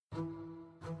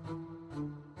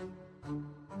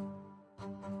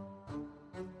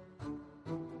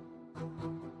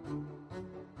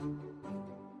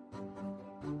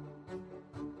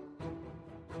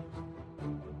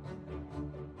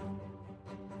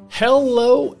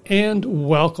Hello and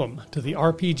welcome to the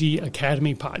RPG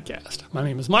Academy podcast. My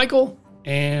name is Michael,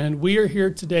 and we are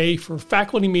here today for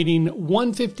faculty meeting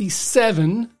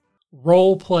 157,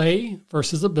 Role Play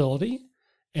versus Ability.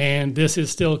 And this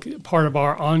is still part of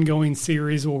our ongoing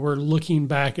series where we're looking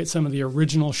back at some of the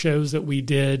original shows that we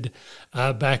did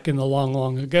back in the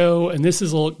long ago. And this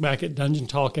is a look back at Dungeon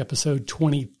Talk episode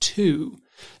 22.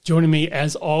 Joining me,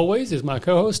 as always, is my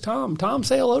co-host, Tom. Tom,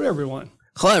 say hello to everyone.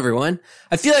 Hello, everyone.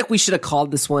 I feel like we should have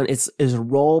called this one is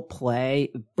role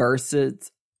play versus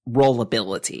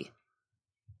rollability.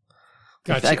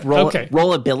 Gotcha. Like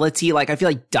rollability. Like I feel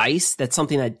like dice. That's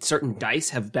something that certain dice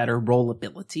have better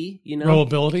rollability. You know,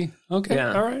 rollability. Okay.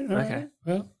 Yeah. All right. Okay.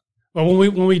 Well,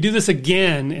 when we do this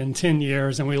again in 10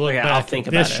 years and we look back at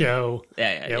this show,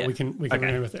 we can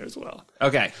remember there as well.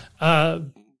 Okay.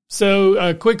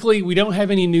 So quickly, we don't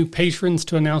have any new patrons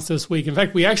to announce this week. In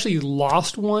fact, we actually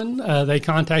lost one. They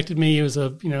contacted me. It was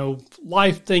a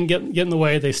life thing get in the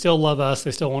way. They still love us.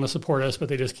 They still want to support us, but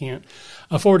they just can't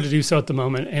afford to do so at the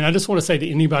moment. And I just want to say to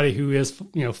anybody who is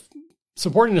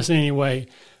supporting us in any way,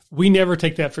 we never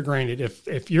take that for granted.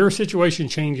 If your situation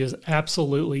changes,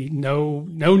 absolutely no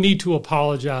need to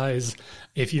apologize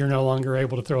if you're no longer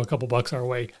able to throw a couple bucks our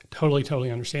way. Totally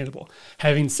understandable.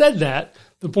 Having said that,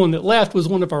 the one that left was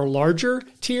one of our larger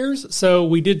tiers, so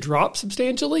we did drop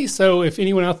substantially. So if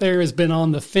anyone out there has been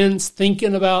on the fence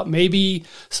thinking about maybe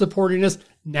supporting us,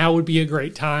 now would be a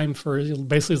great time. For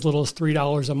basically as little as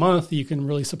 $3 a month. You can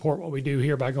really support what we do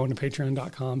here by going to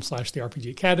patreon.com/the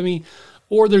RPG Academy.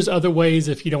 Or there's other ways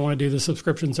if you don't want to do the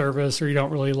subscription service or you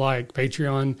don't really like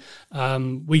Patreon.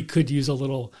 We could use a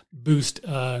little boost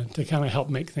to kind of help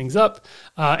make things up.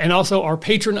 And also our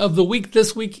patron of the week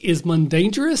this week is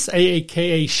Mundangerous,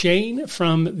 aka Shane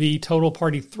from the Total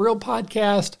Party Thrill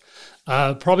podcast.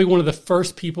 Probably one of the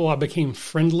first people I became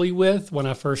friendly with when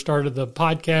I first started the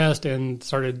podcast and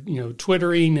started,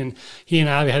 Twittering, and he and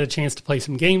I had a chance to play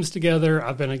some games together.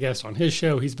 I've been a guest on his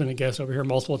show. He's been a guest over here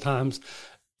multiple times.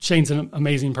 Shane's an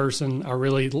amazing person.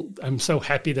 I'm so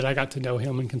happy that I got to know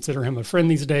him and consider him a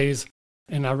friend these days.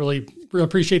 And I really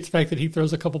appreciate the fact that he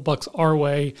throws a couple bucks our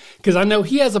way, because I know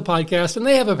he has a podcast and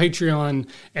they have a Patreon,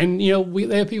 and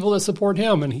they have people that support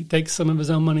him, and he takes some of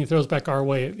his own money and throws back our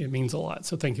way. It means a lot.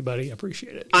 So thank you, buddy. I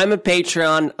appreciate it. I'm a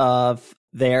Patreon of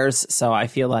theirs, so I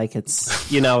feel like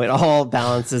it's, it all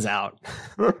balances out.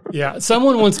 Yeah.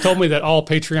 Someone once told me that all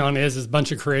Patreon is a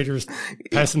bunch of creators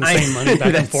passing the same money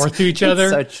back and forth to each other.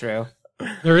 So true.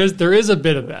 There is a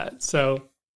bit of that. So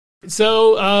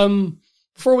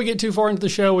before we get too far into the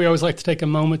show, we always like to take a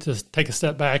moment to take a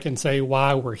step back and say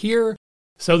why we're here.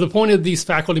 So the point of these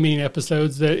faculty meeting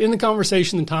episodes, that in the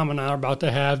conversation that Tom and I are about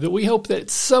to have, that we hope that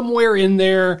somewhere in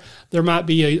there might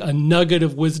be a nugget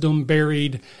of wisdom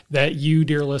buried that you,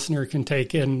 dear listener, can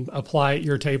take and apply at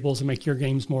your tables and make your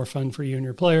games more fun for you and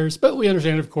your players. But we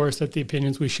understand, of course, that the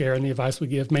opinions we share and the advice we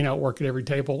give may not work at every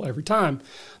table every time.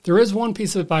 There is one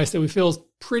piece of advice that we feel is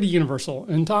pretty universal.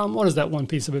 And Tom, what is that one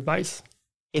piece of advice?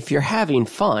 If you're having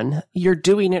fun, you're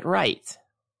doing it right.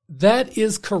 That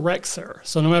is correct, sir.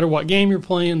 So no matter what game you're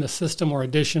playing, the system or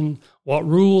edition, what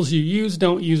rules you use,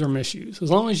 don't use, or misuse, as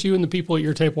long as you and the people at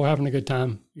your table are having a good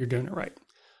time, you're doing it right.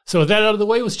 So with that out of the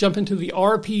way, let's jump into the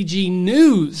RPG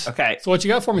news. Okay. So what you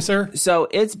got for me, sir? So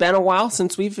it's been a while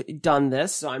since we've done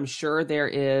this, so I'm sure there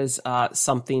is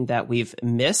something that we've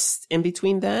missed in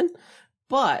between then.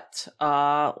 But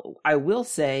I will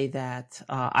say that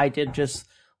I did just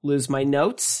lose my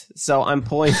notes, so I'm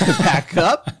pulling it back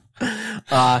up.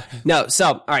 All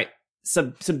right,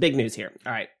 some big news here.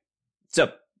 All right,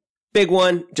 so big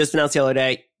one just announced the other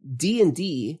day.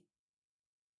 D&D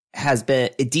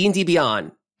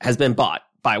Beyond has been bought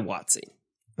by WotC.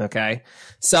 Okay,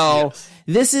 so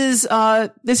yes.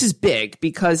 This is big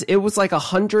because it was like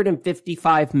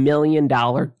 $155 million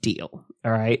deal.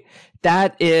 All right,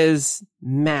 that is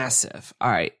massive.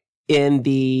 All right.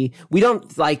 We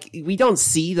don't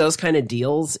see those kind of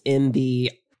deals in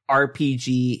the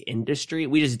RPG industry.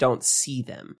 We just don't see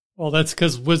them. Well, that's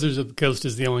because Wizards of the Coast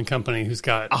is the only company who's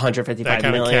got $155 that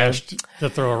kind million of cash to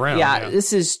throw around. Yeah,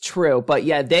 this is true. But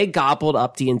yeah, they gobbled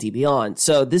up D&D Beyond.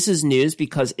 So this is news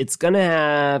because it's going to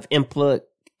have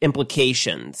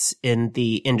implications in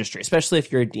the industry, especially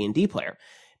if you're a D&D player,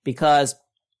 because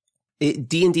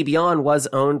D&D Beyond was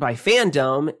owned by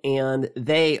Fandom, and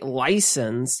they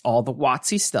licensed all the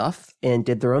WotC stuff and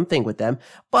did their own thing with them.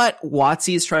 But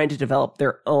WotC is trying to develop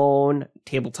their own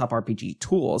tabletop RPG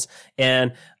tools.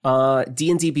 And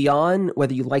D&D Beyond,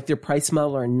 whether you like their price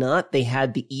model or not, they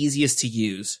had the easiest to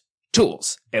use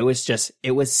tools. It was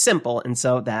simple, and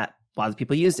so that A lot of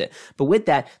people used it. But with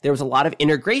that, there was a lot of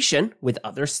integration with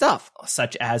other stuff,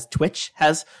 such as Twitch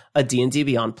has a D&D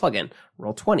Beyond plugin.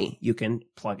 Roll20, you can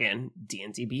plug in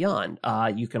D&D Beyond.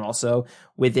 You can also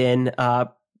within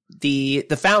the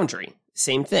Foundry,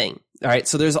 same thing. All right,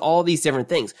 so there's all these different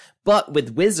things. But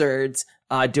with Wizards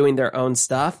doing their own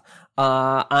stuff,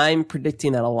 I'm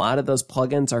predicting that a lot of those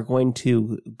plugins are going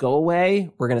to go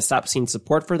away. We're going to stop seeing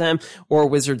support for them, or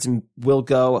Wizards will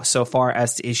go so far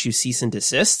as to issue cease and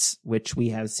desists, which we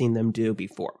have seen them do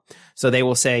before. So they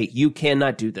will say, you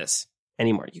cannot do this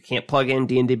anymore. You can't plug in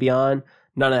D&D Beyond,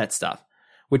 none of that stuff,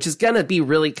 which is going to be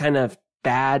really kind of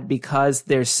bad because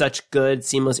there's such good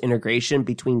seamless integration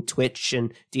between Twitch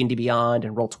and D&D Beyond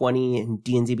and Roll20 and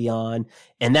D&D Beyond.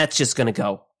 And that's just going to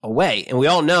go away. And we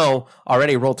all know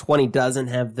already Roll20 doesn't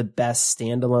have the best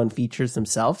standalone features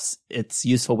themselves. It's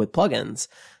useful with plugins.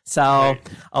 So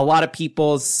a lot of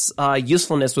people's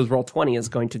usefulness with Roll20 is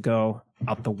going to go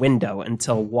out the window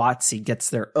until WotC gets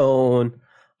their own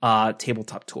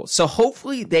tabletop tools. So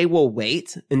hopefully they will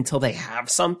wait until they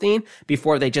have something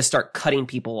before they just start cutting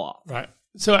people off. Right.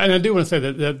 So, and I do want to say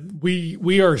that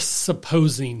we are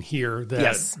supposing here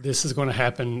that this is going to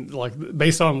happen, like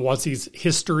based on WotC's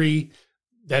history.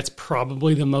 That's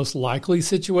probably the most likely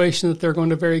situation, that they're going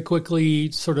to very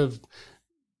quickly sort of,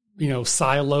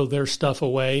 silo their stuff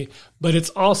away. But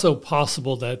it's also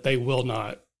possible that they will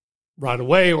not right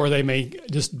away, or they may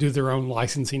just do their own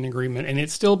licensing agreement and it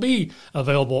still be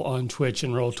available on Twitch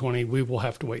and Roll20. We will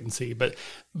have to wait and see, but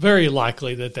very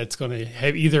likely that that's going to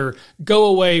have either go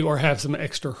away or have some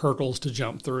extra hurdles to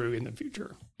jump through in the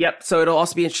future. Yep. So it'll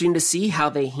also be interesting to see how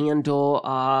they handle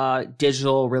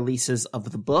digital releases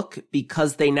of the book,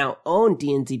 because they now own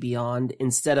D&D Beyond.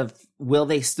 Instead of, will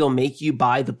they still make you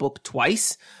buy the book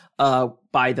twice,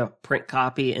 buy the print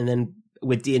copy, and then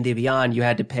with D&D Beyond, you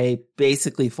had to pay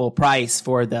basically full price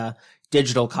for the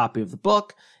digital copy of the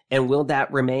book. And will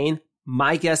that remain?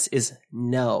 My guess is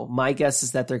no. My guess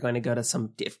is that they're going to go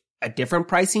to a different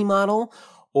pricing model,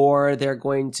 or they're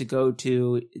going to go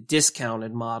to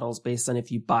discounted models based on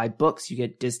if you buy books, you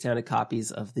get discounted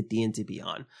copies of the D&D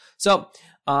Beyond. So,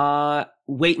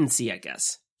 wait and see, I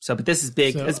guess. So, but this is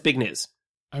big. It's big news.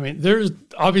 I mean, there's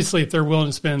obviously, if they're willing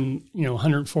to spend,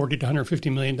 $140 to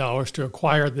 $150 million to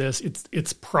acquire this,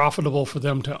 it's profitable for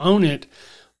them to own it.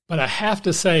 But I have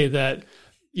to say that,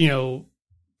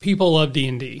 people love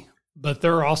D&D, but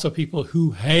there are also people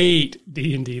who hate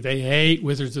D&D. They hate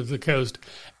Wizards of the Coast.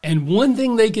 And one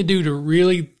thing they could do to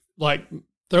really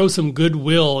throw some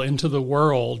goodwill into the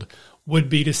world would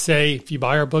be to say, if you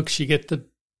buy our books, you get the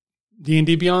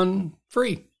D&D Beyond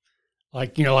free.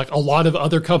 Like a lot of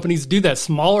other companies do that.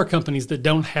 Smaller companies that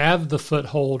don't have the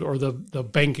foothold or the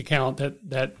bank account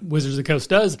that Wizards of the Coast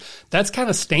does, that's kind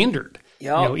of standard.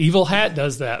 Yep. Evil Hat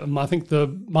does that. I think the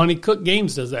Monty Cook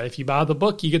Games does that. If you buy the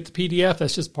book, you get the PDF.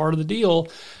 That's just part of the deal.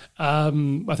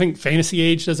 I think Fantasy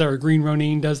Age does that, or Green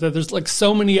Ronin does that. There's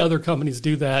so many other companies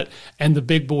do that, and the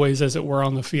big boys, as it were,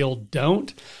 on the field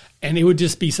don't. And it would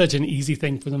just be such an easy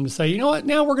thing for them to say, you know what,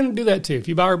 now we're going to do that too. If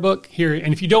you buy our book here,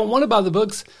 and if you don't want to buy the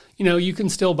books, you can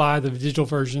still buy the digital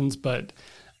versions. But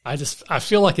I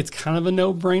feel like it's kind of a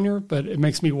no-brainer, but it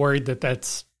makes me worried that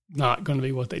that's not going to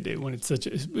be what they do when it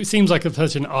seems like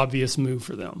such an obvious move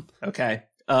for them. Okay.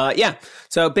 Yeah.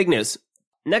 So big news.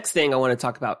 Next thing I want to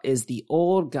talk about is the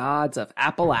Old Gods of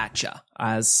Appalachia,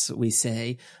 as we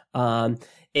say.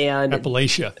 And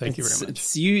Appalachia. Thank you very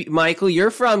much. You, Michael,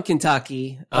 you're from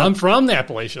Kentucky. I'm from the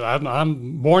Appalachia.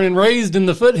 I'm born and raised in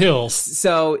the foothills.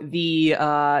 So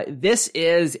this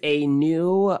is a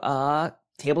new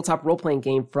tabletop role-playing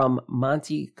game from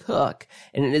Monty Cook,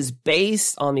 and it is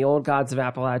based on the Old Gods of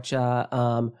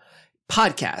Appalachia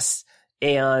podcast.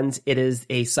 And it is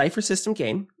a Cypher system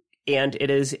game, and it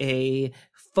is a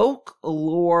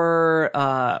folklore,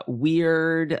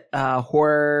 weird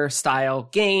horror style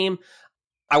game.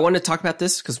 I want to talk about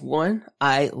this because, one,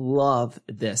 I love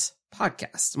this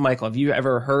podcast. Michael, have you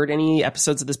ever heard any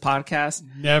episodes of this podcast?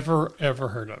 Never, ever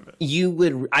heard of it.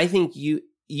 I think you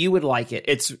would like it.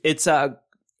 It's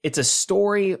a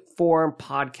story form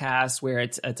podcast where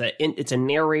it's a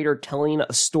narrator telling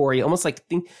a story, almost like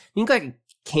think like a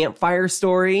campfire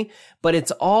story, but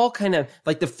it's all kind of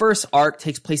like the first arc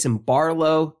takes place in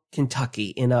Barlow, Kentucky,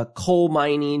 in a coal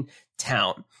mining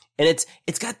town. And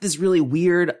it's got this really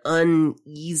weird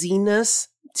uneasiness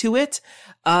to it.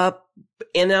 And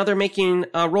now they're making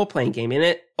a role-playing game, and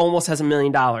it almost has $1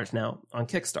 million now on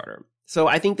Kickstarter. So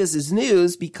I think this is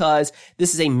news because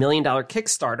this is a $1 million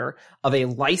Kickstarter of a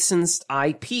licensed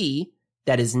IP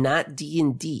that is not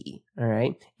D&D, all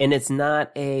right? And it's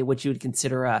not what you would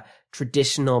consider a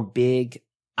traditional big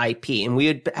IP. And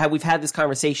we've had this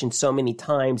conversation so many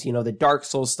times, you know, the Dark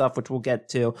Souls stuff, which we'll get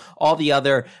to, all the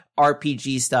other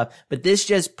RPG stuff. But this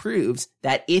just proves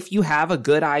that if you have a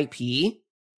good IP,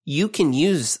 you can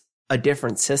use a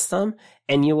different system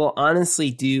and you will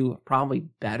honestly do probably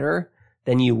better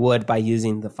than you would by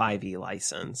using the 5e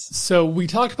license. So we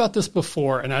talked about this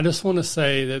before, and I just want to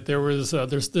say that there's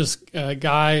this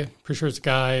guy, pretty sure it's a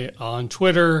guy on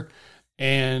Twitter,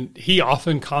 and he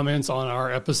often comments on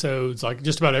our episodes. Like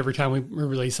just about every time we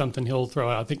release something, he'll throw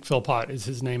out, I think Philpott is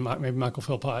his name, maybe Michael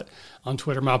Philpott on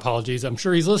Twitter. My apologies. I'm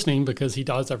sure he's listening because he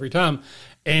does every time.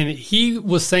 And he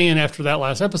was saying after that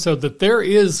last episode that there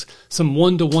is some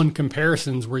one-to-one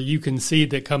comparisons where you can see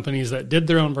that companies that did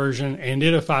their own version and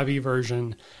did a 5e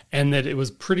version, and that it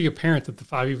was pretty apparent that the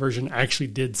 5e version actually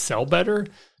did sell better.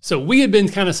 So we had been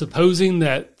kind of supposing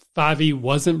that 5e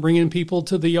wasn't bringing people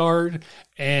to the yard,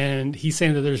 and he's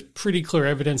saying that there's pretty clear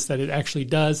evidence that it actually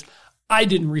does. I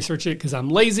didn't research it because I'm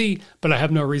lazy, but I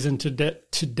have no reason to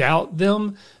doubt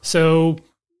them. So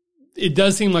it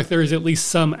does seem like there is at least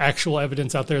some actual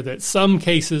evidence out there that some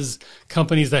cases,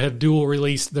 companies that have dual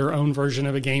released their own version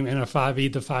of a game in a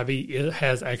 5e, the 5e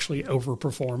has actually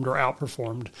overperformed or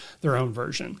outperformed their own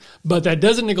version. But that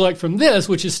doesn't neglect from this,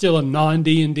 which is still a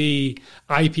non-D&D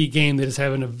IP game that is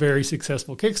having a very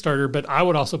successful Kickstarter. But I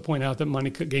would also point out that Money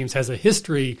Cook Games has a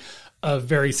history of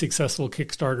very successful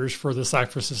Kickstarters for the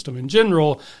Cypher system in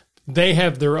general. They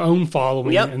have their own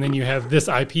following, and then you have this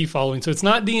IP following. So it's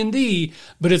not D&D,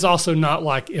 but it's also not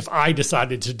like if I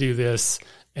decided to do this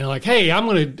and like, hey, I'm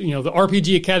going to, the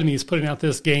RPG Academy is putting out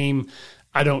this game.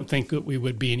 I don't think that we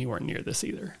would be anywhere near this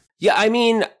either. Yeah, I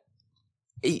mean,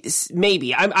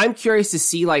 maybe. I'm curious to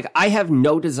see, like, I have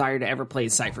no desire to ever play a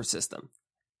Cypher system.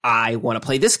 I want to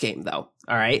play this game, though.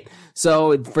 All right.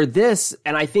 So for this,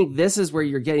 and I think this is where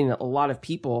you're getting a lot of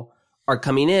people are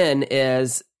coming in,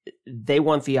 is they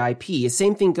want the IP.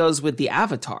 Same thing goes with the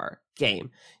Avatar game.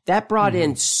 That brought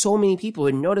in so many people who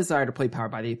had no desire to play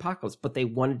Powered by the Apocalypse, but they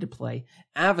wanted to play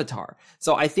Avatar.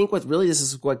 So I think what really this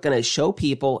is what going to show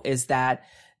people is that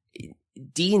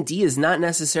D&D is not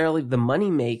necessarily the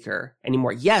moneymaker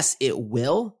anymore. Yes, it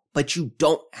will, but you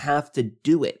don't have to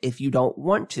do it if you don't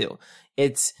want to.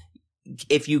 It's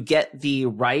if you get the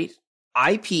right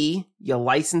IP, you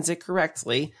license it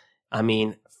correctly. I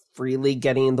mean, Free League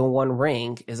getting the One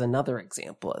Ring is another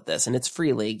example of this, and it's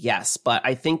Free League, yes. But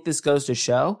I think this goes to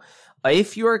show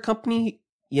if you're a company,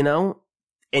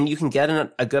 and you can get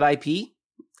a good IP,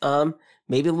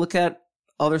 maybe look at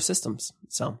other systems.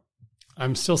 So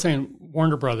I'm still saying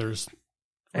Warner Brothers.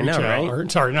 I know, right? Or,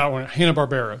 sorry, not Warner,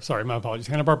 Hanna-Barbera. Sorry, my apologies.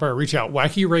 Hanna-Barbera, reach out.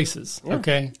 Wacky Races. Yeah,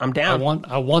 okay, I'm down.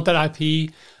 I want that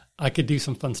IP. I could do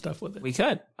some fun stuff with it. We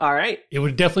could. All right. It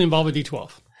would definitely involve a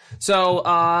D12. So,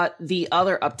 the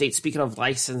other update, speaking of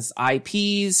licensed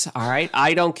IPs, all right,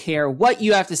 I don't care what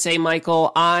you have to say,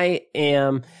 Michael. I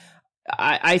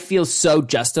feel so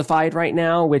justified right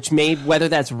now, which whether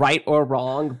that's right or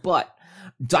wrong, but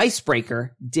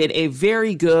Dicebreaker did a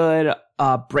very good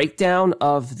breakdown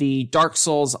of the Dark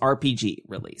Souls RPG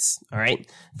release. All right.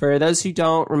 For those who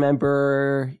don't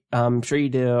remember, I'm sure you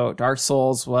do, Dark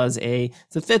Souls was the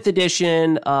 5th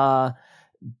edition,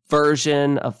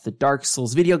 version of the Dark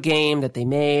Souls video game that they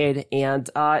made. And,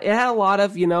 it had a lot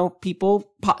of,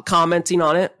 people commenting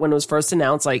on it when it was first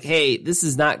announced, like, hey, this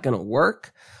is not going to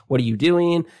work. What are you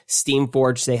doing?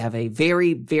 Steamforged, they have a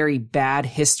very, very bad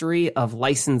history of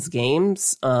licensed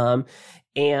games.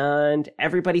 And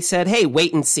everybody said, hey,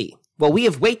 wait and see. Well, we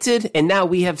have waited and now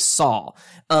we have saw.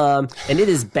 And it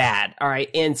is bad. All right.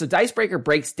 And so Dicebreaker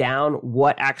breaks down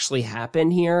what actually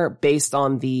happened here based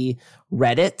on the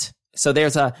Reddit. So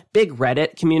there's a big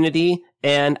Reddit community,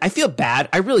 and I feel bad.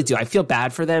 I really do. I feel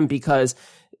bad for them because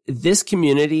this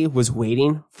community was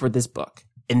waiting for this book,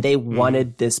 and they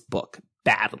wanted this book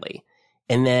badly.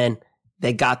 And then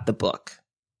they got the book,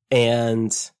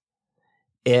 and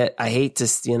I hate to,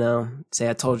 say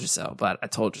I told you so, but I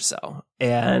told you so.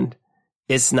 And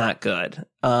it's not good.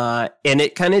 And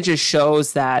it kind of just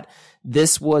shows that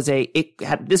this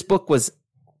this book was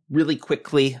really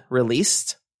quickly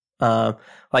released.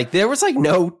 There was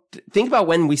think about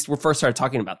when we first started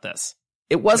talking about this.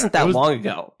 It wasn't long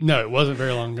ago. No, it wasn't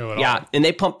very long ago at all. Yeah, and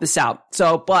they pumped this out.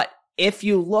 So, but if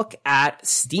you look at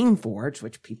Steamforged,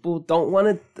 which people don't want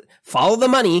to follow the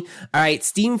money, all right,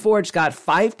 Steamforged got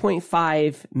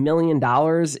 $5.5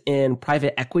 million in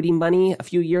private equity money a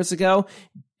few years ago,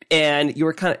 and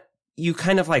you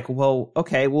kind of like, well,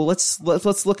 okay, well, let's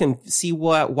look and see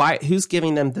who's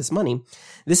giving them this money.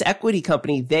 This equity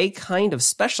company, they kind of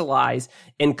specialize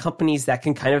in companies that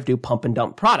can kind of do pump and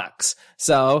dump products.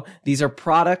 So these are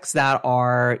products that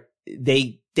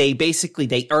they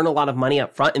they earn a lot of money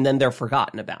up front and then they're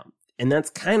forgotten about. And that's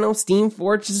kind of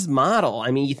Steamforge's model.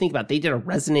 I mean, you think about it, they did a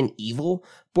Resident Evil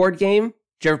board game.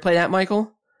 Did you ever play that,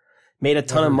 Michael? Made a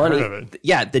ton of money.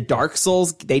 Yeah, the Dark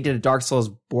Souls, they did a Dark Souls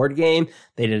board game.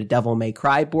 They did a Devil May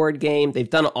Cry board game. They've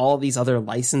done all these other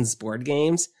licensed board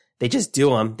games. They just do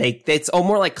them. It's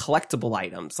more like collectible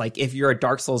items. Like if you're a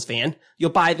Dark Souls fan, you'll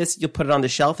buy this, you'll put it on the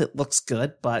shelf. It looks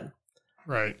good, but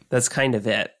right, that's kind of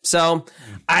it. So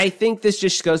I think this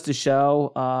just goes to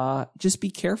show, just be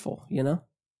careful, you know?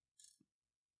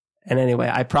 And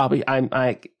anyway,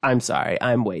 I'm sorry.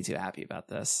 I'm way too happy about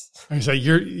this. So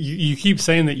you keep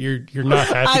saying that you're not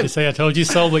happy to say I told you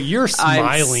so, but you're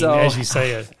smiling as you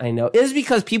say it. I know. It's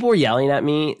because people were yelling at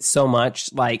me so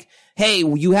much, like, hey,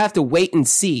 you have to wait and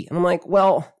see. And I'm like,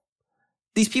 well,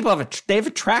 these people have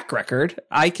a track record.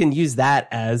 I can use that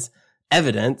as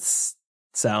evidence.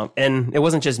 So, and it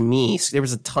wasn't just me. It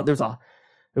was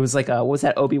like what was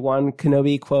that Obi-Wan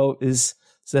Kenobi quote? Is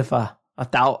as if a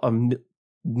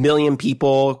million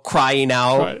people crying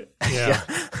out. Right. Yeah.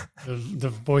 the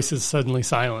voice is suddenly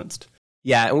silenced.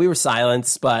 Yeah, and we were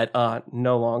silenced, but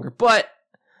no longer. But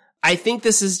I think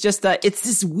this is just it's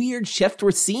this weird shift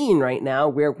we're seeing right now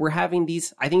where we're having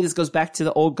these, I think this goes back to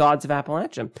the old gods of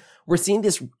Appalachia. We're seeing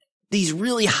these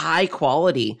really high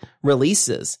quality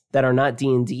releases that are not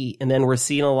D&D. And then we're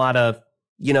seeing a lot of,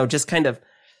 just kind of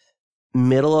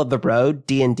middle of the road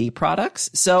D&D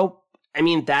products. So, I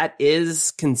mean, that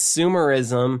is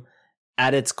consumerism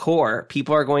at its core.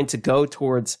 People are going to go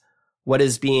towards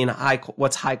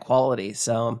what's high quality.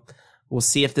 So we'll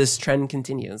see if this trend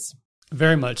continues.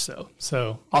 Very much so.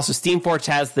 So also, Steamforge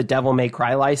has the Devil May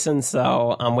Cry license,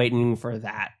 so I'm waiting for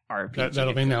that RPG.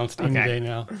 That'll be announced any day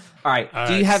now. All right.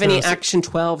 Do you have any Action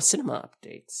 12 cinema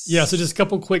updates? Yeah, so just a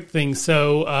couple quick things.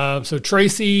 So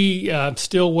Tracy,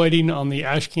 still waiting on the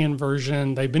Ashcan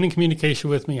version. They've been in communication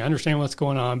with me. I understand what's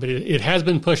going on, but it has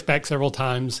been pushed back several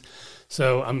times.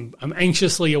 So I'm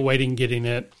anxiously awaiting getting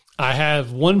it. I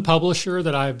have one publisher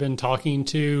that I've been talking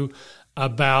to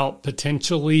about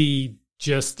potentially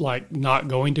just like not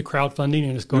going to crowdfunding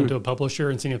and just going to a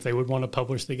publisher and seeing if they would want to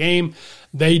publish the game.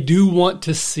 They do want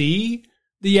to see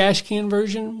the Ashcan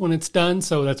version when it's done.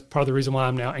 So that's part of the reason why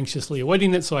I'm now anxiously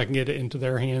awaiting it so I can get it into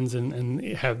their hands and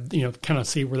have, kind of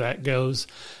see where that goes.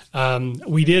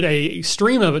 We did a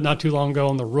stream of it not too long ago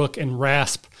on the Rook and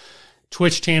Rasp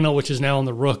Twitch channel, which is now on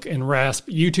the Rook and Rasp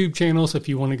YouTube channel. So if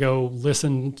you want to go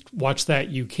listen, watch that,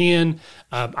 you can.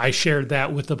 I shared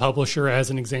that with the publisher as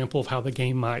an example of how the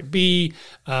game might be.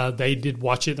 They did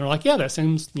watch it and they're like, yeah, that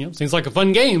seems like a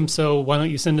fun game. So why don't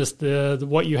you send us the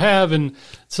what you have? And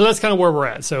so that's kind of where we're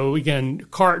at. So again,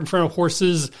 cart in front of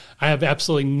horses. I have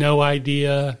absolutely no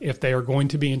idea if they are going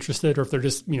to be interested or if they're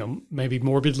just, maybe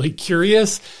morbidly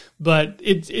curious. But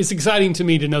it's exciting to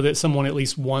me to know that someone at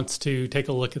least wants to take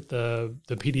a look at the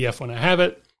PDF when I have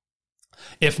it.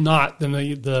 If not, then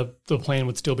the plan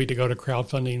would still be to go to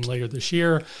crowdfunding later this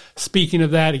year. Speaking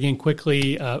of that, again,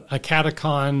 quickly,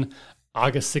 Acadicon,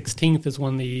 August 16th is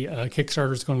when the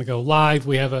Kickstarter is going to go live.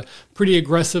 We have a pretty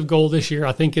aggressive goal this year.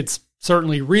 I think it's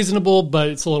certainly reasonable, but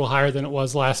it's a little higher than it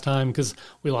was last time because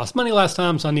we lost money last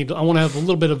time. So I want to have a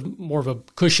little bit of more of a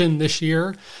cushion this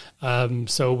year.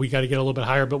 So we got to get a little bit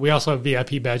higher, but we also have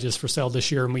VIP badges for sale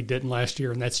this year and we didn't last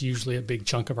year. And that's usually a big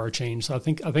chunk of our change. So I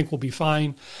think we'll be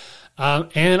fine.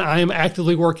 And I am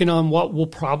actively working on what will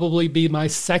probably be my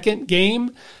second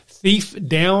game, Thief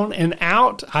Down and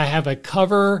Out. I have a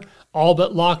cover all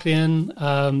but locked in,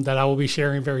 that I will be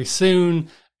sharing very soon.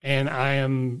 And I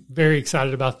am very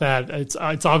excited about that. It's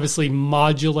obviously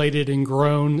modulated and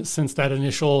grown since that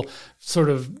initial sort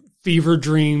of fever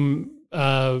dream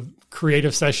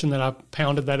creative session that I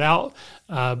pounded that out.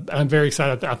 I'm very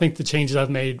excited. I think the changes I've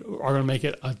made are going to make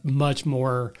it a much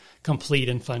more complete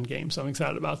and fun game. So I'm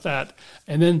excited about that.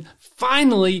 And then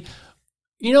finally,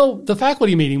 the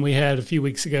faculty meeting we had a few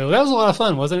weeks ago, that was a lot of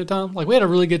fun, wasn't it, Tom? Like we had a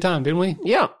really good time, didn't we?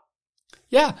 Yeah.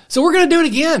 Yeah. So we're going to do it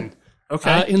again.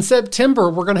 Okay. In September,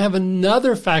 we're going to have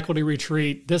another faculty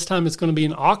retreat. This time it's going to be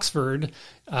in Oxford.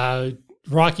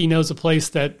 Rocky knows a place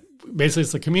that basically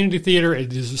it's a community theater.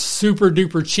 It is super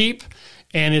duper cheap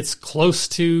and it's close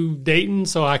to Dayton.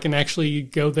 So I can actually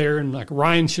go there and like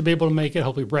Ryan should be able to make it.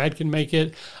 Hopefully Brad can make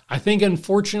it. I think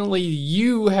unfortunately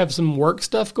you have some work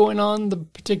stuff going on the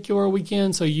particular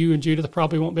weekend. So you and Judith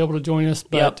probably won't be able to join us,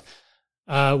 but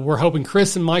we're hoping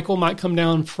Chris and Michael might come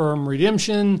down from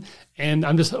Redemption. And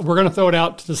we're going to throw it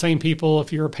out to the same people.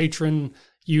 If you're a patron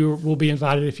you will be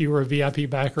invited. If you were a VIP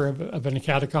backer of an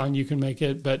Acadecon, you can make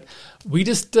it. But I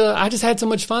just had so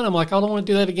much fun. I'm like, I don't want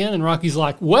to do that again. And Rocky's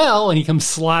like, well, and he comes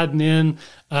sliding in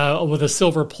with a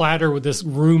silver platter with this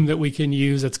room that we can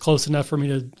use that's close enough for me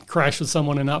to crash with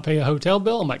someone and not pay a hotel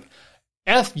bill. I'm like,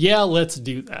 F yeah, let's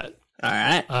do that. All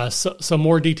right. So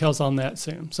more details on that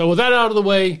soon. So with that out of the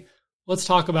way, let's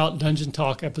talk about Dungeon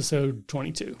Talk episode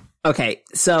 22. Okay,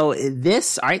 so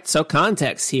all right, so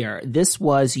context here. This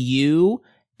was you,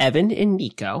 Evan, and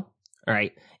Nico, all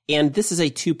right? And this is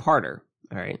a two-parter,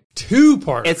 all right?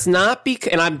 Two-parter. It's not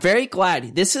and I'm very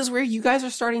glad. This is where you guys are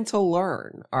starting to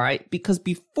learn, all right? Because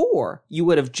before, you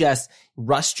would have just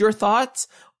rushed your thoughts,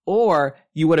 or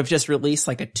you would have just released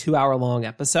like a 2-hour-long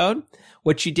episode.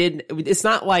 What you did, it's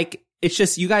not like, it's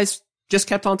just, you guys just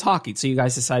kept on talking, so you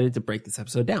guys decided to break this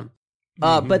episode down.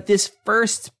 But this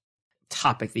first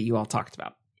topic that you all talked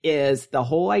about is the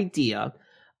whole idea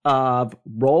of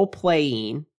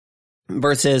role-playing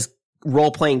versus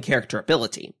role-playing character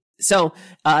ability. So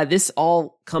this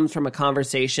all comes from a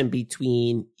conversation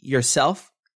between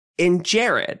yourself and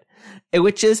Jared,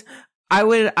 which is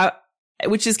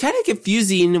which is kind of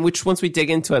confusing. Which once we dig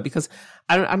into it, because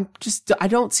I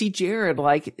don't see Jared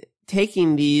like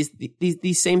taking these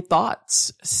same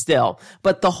thoughts still.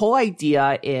 But the whole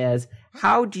idea is,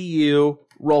 how do you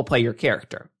role play your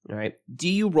character? All right. Do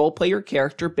you role play your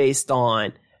character based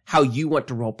on how you want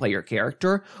to role play your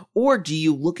character? Or do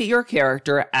you look at your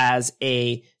character as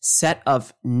a set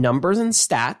of numbers and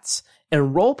stats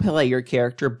and role play your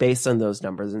character based on those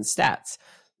numbers and stats?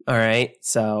 All right.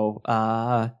 So,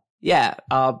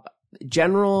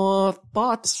 general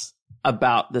thoughts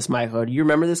about this, Michael. Do you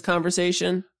remember this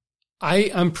conversation?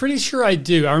 I'm pretty sure I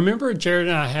do. I remember Jared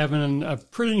and I having a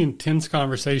pretty intense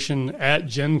conversation at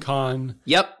Gen Con.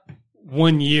 Yep.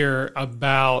 One year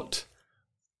about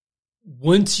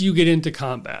once you get into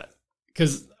combat.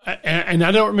 And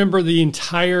I don't remember the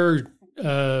entire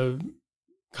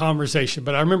conversation,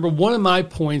 but I remember one of my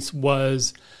points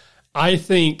was, I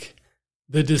think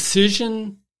the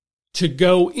decision to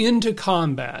go into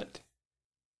combat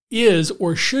is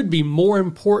or should be more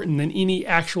important than any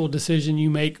actual decision you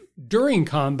make during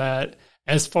combat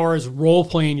as far as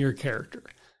role-playing your character.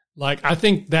 Like, I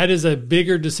think that is a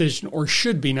bigger decision, or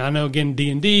should be. Now, I know, again,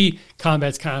 D&D,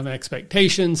 combat's kind of an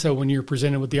expectation, so when you're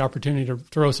presented with the opportunity to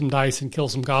throw some dice and kill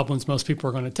some goblins, most people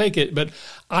are going to take it. But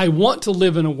I want to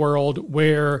live in a world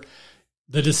where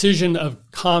the decision of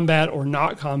combat or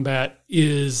not combat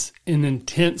is an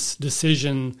intense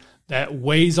decision that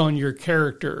weighs on your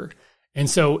character. And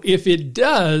so if it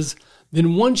does,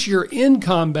 then once you're in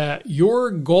combat, your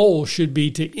goal should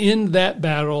be to end that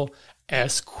battle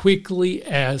as quickly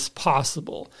as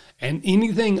possible. And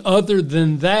anything other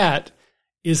than that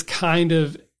is kind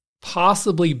of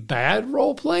possibly bad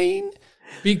role playing,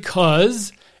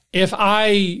 because if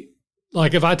I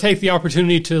take the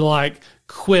opportunity to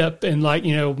quip and my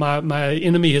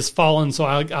enemy has fallen, so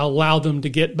I allow them to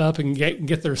get up and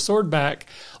get their sword back.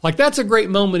 That's a great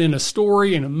moment in a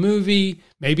story, in a movie,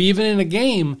 maybe even in a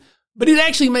game. But it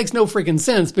actually makes no freaking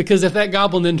sense, because if that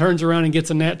goblin then turns around and gets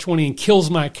a nat 20 and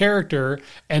kills my character,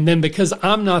 and then because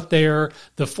I'm not there,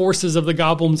 the forces of the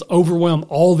goblins overwhelm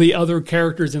all the other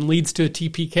characters and leads to a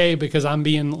TPK because I'm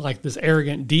being like this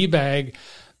arrogant D-bag,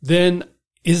 then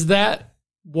is that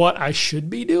what I should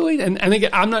be doing? And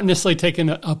again, I'm not necessarily taking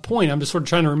a point. I'm just sort of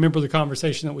trying to remember the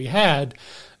conversation that we had,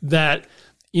 that,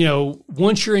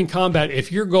 once you're in combat,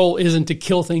 if your goal isn't to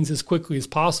kill things as quickly as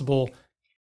possible,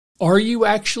 are you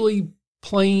actually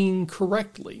playing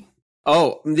correctly?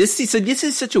 Oh, this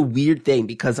is such a weird thing,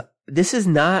 because this is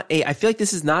not I feel like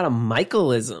this is not a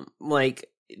Michaelism.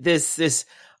 Like this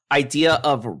idea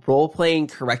of role playing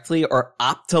correctly or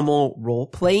optimal role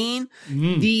playing.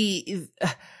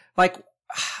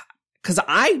 Cause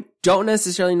I don't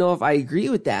necessarily know if I agree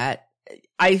with that.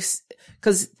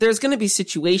 Cause there's going to be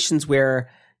situations where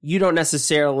you don't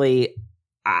necessarily,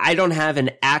 I don't have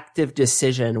an active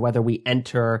decision whether we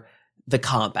enter the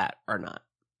combat or not.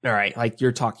 All right. Like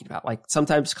you're talking about,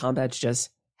 sometimes combats just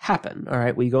happen. All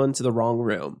right. We go into the wrong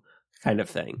room kind of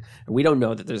thing. And we don't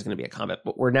know that there's going to be a combat,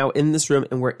 but we're now in this room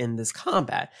and we're in this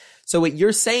combat. So what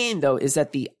you're saying though, is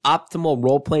that the optimal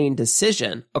role-playing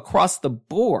decision across the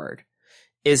board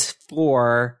is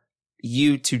for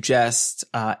you to just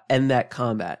end that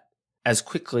combat as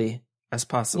quickly as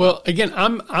possible. Well, again,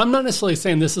 I'm not necessarily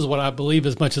saying this is what I believe,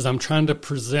 as much as I'm trying to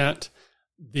present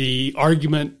the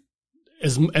argument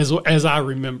as I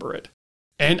remember it.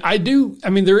 And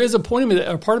there is a part of me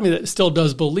that still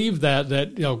does believe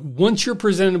that once you're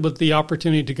presented with the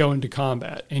opportunity to go into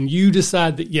combat and you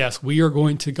decide that, yes, we are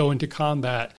going to go into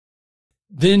combat,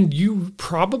 then you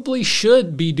probably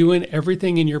should be doing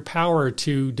everything in your power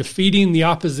to defeating the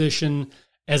opposition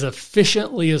as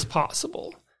efficiently as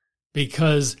possible,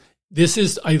 because this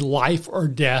is a life or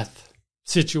death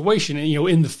situation. And,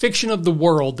 in the fiction of the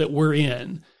world that we're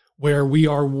in, where we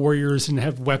are warriors and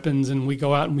have weapons and we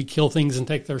go out and we kill things and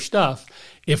take their stuff,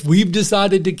 if we've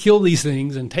decided to kill these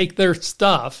things and take their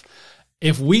stuff,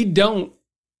 if we don't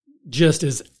just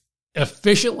as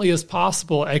efficiently as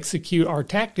possible execute our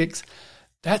tactics,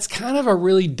 that's kind of a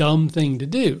really dumb thing to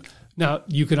do. Now,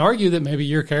 you can argue that maybe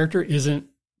your character isn't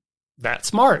that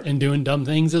smart and doing dumb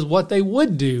things is what they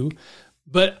would do.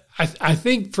 But I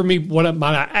think for me, what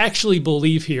I actually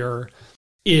believe here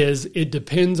is it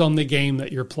depends on the game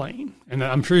that you're playing. And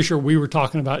I'm pretty sure we were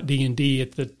talking about D&D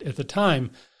at the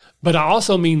time, but I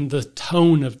also mean the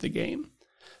tone of the game.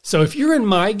 So if you're in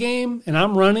my game and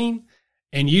I'm running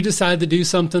and you decide to do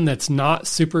something that's not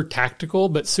super tactical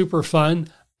but super fun,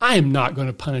 I am not going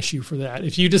to punish you for that.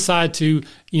 If you decide to,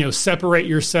 separate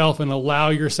yourself and allow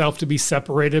yourself to be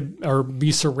separated or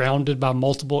be surrounded by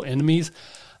multiple enemies,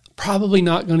 probably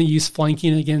not going to use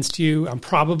flanking against you. I'm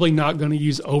probably not going to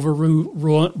use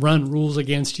overrun rules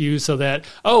against you so that,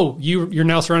 you're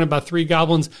now surrounded by 3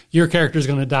 goblins, your character is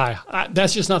going to die.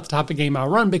 That's just not the type of game I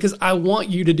run, because I want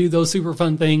you to do those super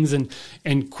fun things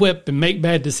and quip and make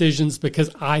bad decisions because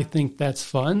I think that's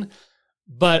fun.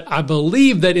 But I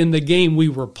believe that in the game we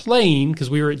were playing, because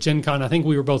we were at Gen Con, I think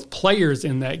we were both players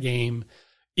in that game,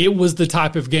 it was the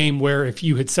type of game where if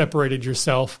you had separated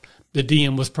yourself, the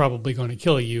DM was probably going to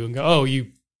kill you and go,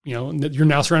 you're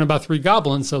now surrounded by 3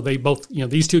 goblins. So they both,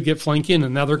 these 2 get flanking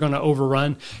and now they're going to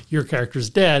overrun. Your character's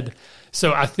dead.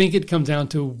 So I think it comes down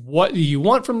to what you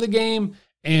want from the game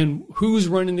and who's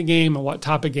running the game and what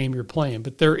type of game you're playing.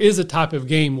 But there is a type of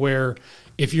game where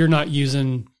if you're not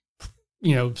using,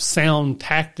 sound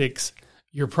tactics,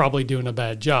 you're probably doing a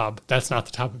bad job. That's not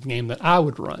the type of game that I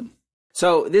would run.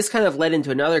 So this kind of led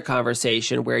into another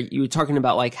conversation where you were talking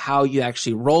about like how you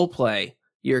actually role play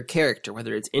your character,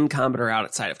 whether it's in combat or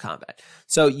outside of combat.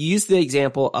 So you used the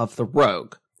example of the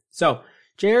rogue. So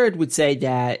Jared would say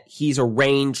that he's a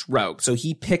ranged rogue. So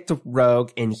he picked a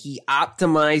rogue and he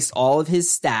optimized all of his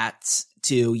stats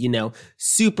to,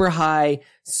 super high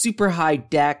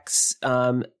dex,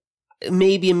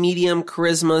 maybe a medium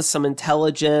charisma, some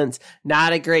intelligence,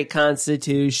 not a great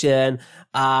constitution.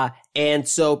 And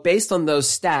so based on those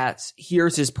stats,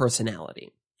 here's his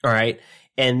personality. All right.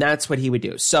 And that's what he would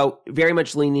do. So very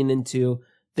much leaning into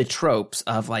the tropes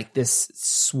of like this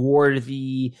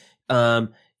swarthy,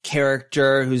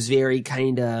 character who's very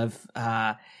kind of,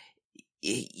 like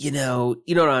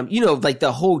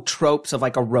the whole tropes of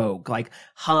like a rogue, like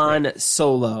Han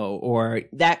Solo or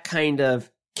that kind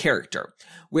of character.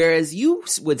 Whereas you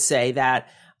would say that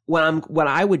what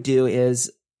I would do is,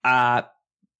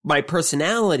 my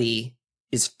personality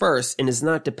is first and is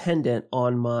not dependent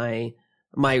on my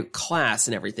class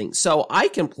and everything. So I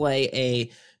can play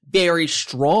a very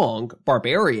strong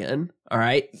barbarian, all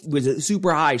right, with a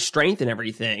super high strength and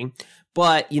everything.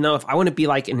 But, if I want to be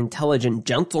like an intelligent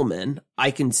gentleman,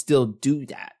 I can still do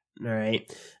that, all right?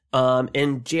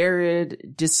 And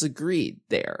Jared disagreed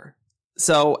there.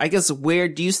 So I guess where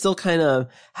do you still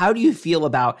how do you feel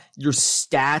about your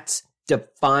stats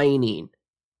defining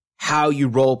how you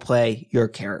role play your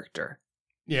character?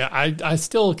 Yeah, I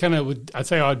still I'd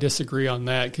say I disagree on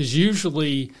that, because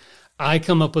usually I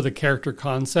come up with a character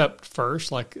concept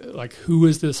first, like who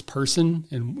is this person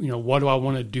and, what do I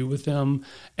want to do with them?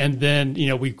 And then,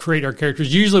 we create our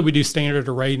characters. Usually we do standard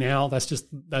array now.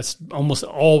 That's almost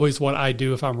always what I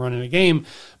do if I'm running a game.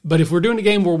 But if we're doing a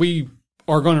game where we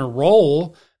are going to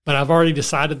roll, but I've already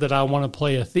decided that I want to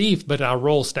play a thief, but I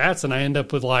roll stats and I end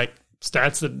up with like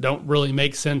stats that don't really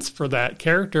make sense for that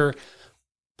character,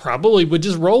 probably would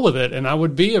just roll with it. And I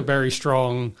would be a very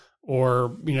strong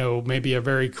or, maybe a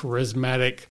very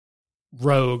charismatic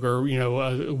rogue or,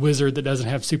 a wizard that doesn't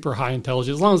have super high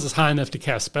intelligence. As long as it's high enough to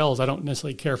cast spells, I don't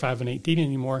necessarily care if I have an 18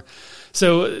 anymore.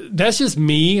 So that's just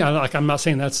me. I'm not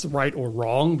saying that's right or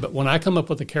wrong, but when I come up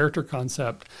with a character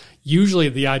concept, usually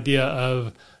the idea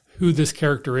of who this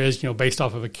character is, based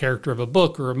off of a character of a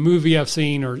book or a movie I've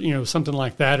seen or, something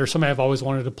like that, or somebody I've always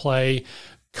wanted to play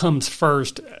comes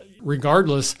first,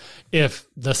 regardless if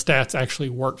the stats actually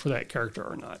work for that character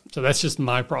or not. So that's just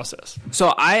my process.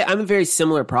 So I'm a very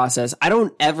similar process. I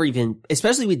don't ever even,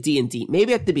 especially with D&D,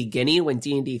 maybe at the beginning when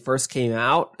D&D first came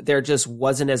out, there just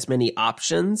wasn't as many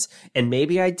options, and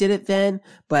maybe I did it then,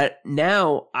 but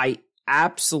now I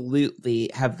absolutely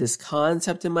have this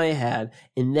concept in my head,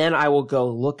 and then I will go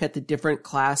look at the different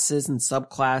classes and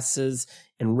subclasses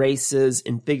and races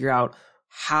and figure out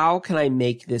how can I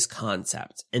make this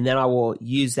concept? And then I will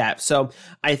use that. So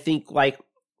I think like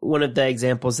one of the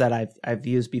examples that I've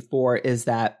used before is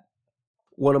that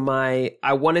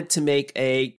I wanted to make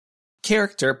a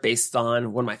character based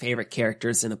on one of my favorite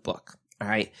characters in a book. All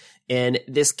right. And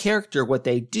this character, what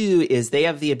they do is they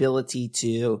have the ability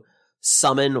to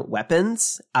summon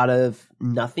weapons out of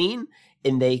nothing,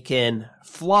 and they can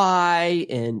fly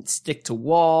and stick to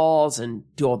walls and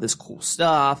do all this cool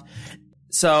stuff.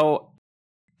 So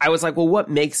I was like, well, what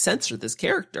makes sense for this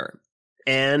character?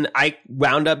 And I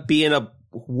wound up being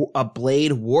a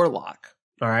blade warlock.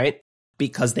 All right.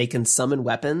 Because they can summon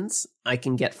weapons. I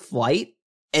can get flight.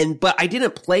 But I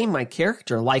didn't play my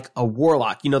character like a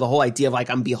warlock. You know, the whole idea of like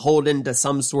I'm beholden to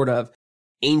some sort of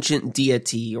ancient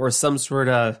deity or some sort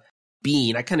of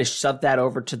being. I kind of shoved that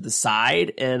over to the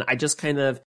side, and I just kind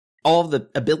of, all of the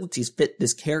abilities fit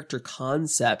this character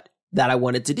concept that I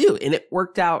wanted to do. And it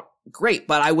worked out great,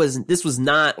 but this was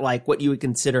not like what you would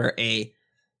consider a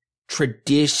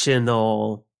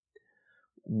traditional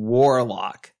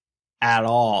warlock at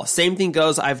all. Same thing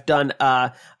goes. I've done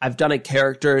a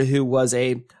character who was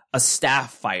a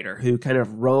staff fighter who kind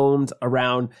of roamed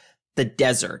around the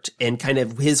desert, and kind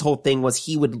of his whole thing was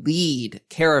he would lead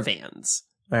caravans.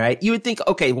 All right. You would think,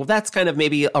 okay, well, that's kind of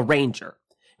maybe a ranger.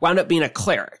 Wound up being a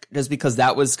cleric just because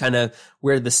that was kind of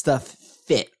where the stuff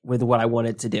fit with what I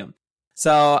wanted to do.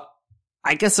 So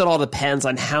I guess it all depends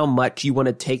on how much you want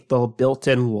to take the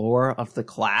built-in lore of the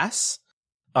class,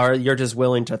 or you're just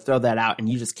willing to throw that out and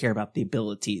you just care about the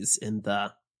abilities and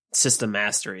the system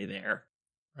mastery there.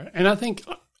 And I think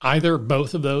either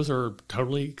both of those are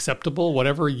totally acceptable.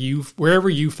 Wherever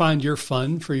you find your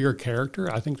fun for your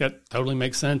character, I think that totally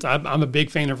makes sense. I'm a big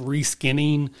fan of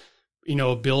reskinning,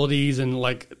 abilities, and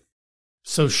like,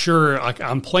 so sure, like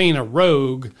I'm playing a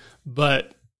rogue,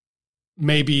 but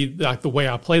maybe like the way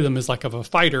I play them is like of a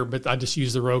fighter, but I just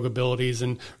use the rogue abilities,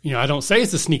 and I don't say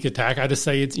it's a sneak attack. I just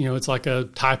say it's it's like a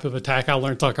type of attack I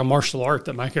learned. It's like a martial art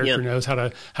that my character knows how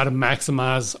to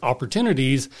maximize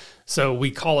opportunities. So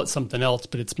we call it something else,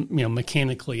 but it's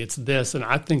mechanically it's this, and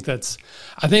I think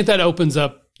that opens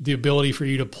up the ability for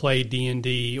you to play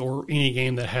D&D or any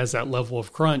game that has that level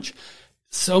of crunch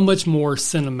so much more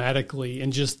cinematically,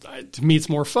 and just to me it's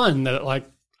more fun that like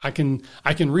I can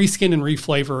reskin and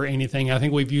reflavor anything. I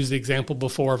think we've used the example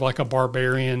before of like a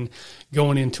barbarian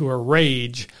going into a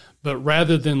rage, but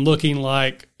rather than looking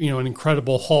like, an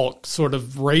Incredible Hulk sort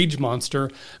of rage monster,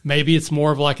 maybe it's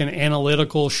more of like an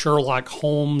analytical Sherlock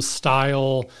Holmes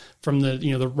style from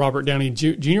the Robert Downey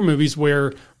Jr. movies,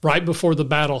 where right before the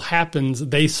battle happens,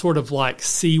 they sort of like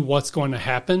see what's going to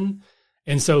happen.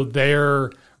 And so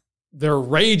their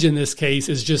rage in this case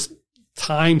is just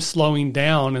time slowing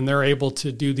down, and they're able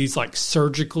to do these like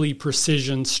surgically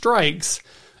precision strikes.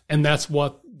 And that's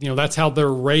what, that's how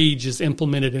their rage is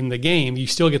implemented in the game. You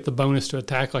still get the bonus to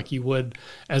attack like you would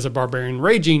as a barbarian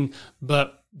raging,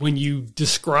 but when you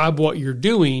describe what you're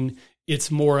doing, it's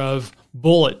more of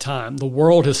bullet time. The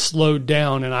world has slowed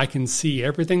down and I can see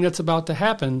everything that's about to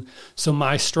happen. So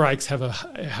my strikes have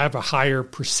a higher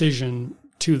precision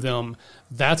to them.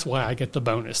 That's why I get the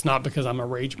bonus, not because I'm a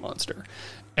rage monster.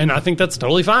 And I think that's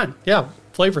totally fine. Yeah,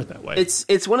 flavor it that way.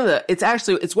 It's one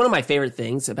of my favorite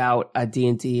things about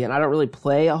D&D, and I don't really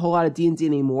play a whole lot of D&D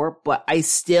anymore, but I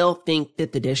still think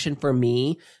 5th edition for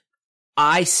me,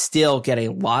 I still get a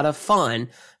lot of fun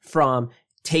from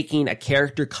taking a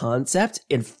character concept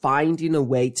and finding a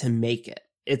way to make it.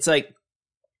 It's like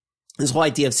this whole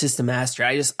idea of system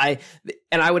mastery.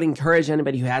 I would encourage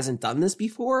anybody who hasn't done this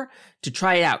before to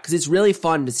try it out, because it's really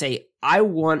fun to say, I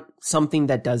want something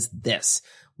that does this.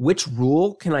 Which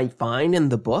rule can I find in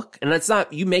the book? And that's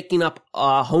not you making up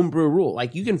a homebrew rule.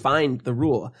 Like, you can find the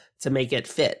rule to make it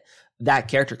fit that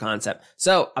character concept.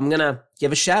 So I'm going to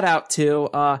give a shout out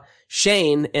to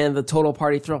Shane and the Total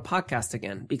Party Thrill podcast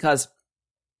again, because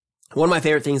one of my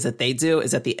favorite things that they do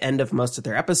is at the end of most of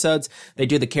their episodes, they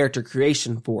do the character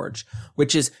creation forge,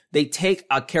 which is they take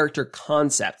a character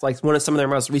concept. Like some of their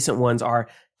most recent ones are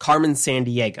Carmen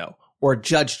Sandiego or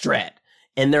Judge Dredd.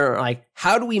 And they're like,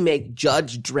 how do we make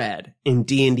Judge Dredd in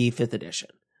D&D 5th edition?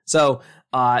 So,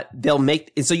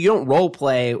 so you don't role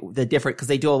play the different, cause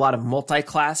they do a lot of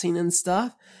multi-classing and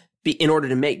stuff in order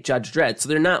to make Judge Dredd. So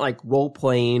they're not like role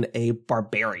playing a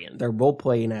barbarian. They're role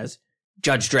playing as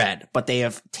Judge Dredd, but they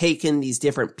have taken these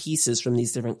different pieces from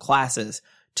these different classes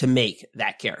to make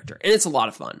that character. And it's a lot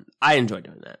of fun. I enjoy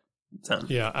doing that. So.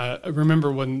 Yeah, I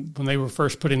remember when they were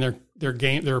first putting their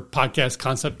podcast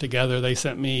concept together, they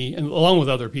sent me, and along with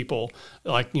other people,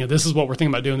 like, this is what we're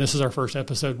thinking about doing. This is our first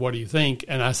episode. What do you think?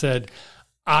 And I said,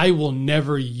 I will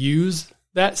never use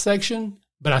that section,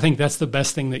 But I think that's the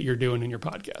best thing that you're doing in your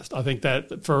podcast. I think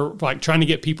that for like trying to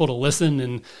get people to listen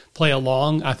and play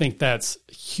along, I think that's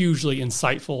hugely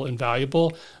insightful and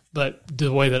valuable. But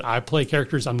the way that I play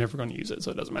characters, I'm never going to use it,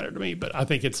 so it doesn't matter to me. But I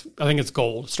think it's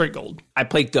gold, straight gold. I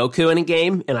played Goku in a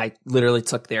game, and I literally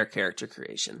took their character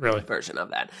creation version of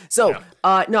that. So,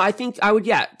 no, I think I would,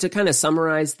 to kind of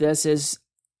summarize this is,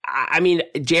 I mean,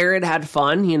 Jared had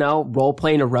fun, role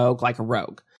playing a rogue like a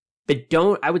rogue. But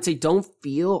don't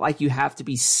feel like you have to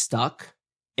be stuck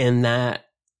in that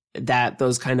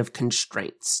those kind of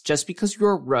constraints. Just because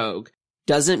you're a rogue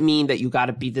doesn't mean that you got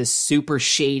to be this super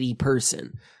shady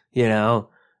person,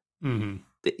 Mm-hmm.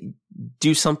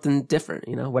 Do something different,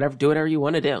 do whatever you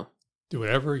want to do. Do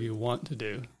whatever you want to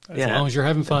do. As long as you're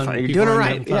having fun. You're doing it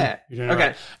right. Yeah. You're doing it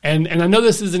right. And I know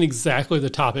this isn't exactly the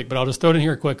topic, but I'll just throw it in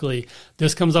here quickly.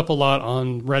 This comes up a lot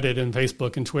on Reddit and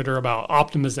Facebook and Twitter about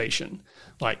optimization.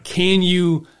 Like, can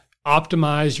you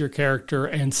optimize your character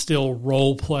and still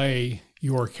role play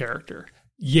your character?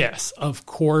 Yes, of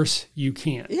course you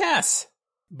can. Yes.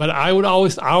 But I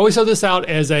always throw this out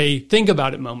as a think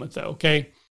about it moment though,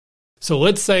 okay? So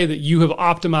let's say that you have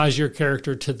optimized your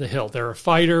character to the hilt. They're a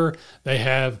fighter. They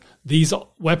have these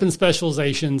weapon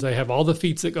specializations. They have all the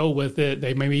feats that go with it.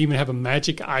 They maybe even have a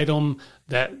magic item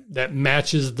that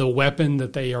matches the weapon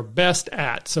that they are best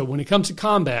at. So when it comes to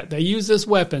combat, they use this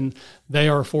weapon. They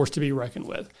are a force to be reckoned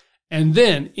with. And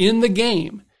then in the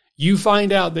game, you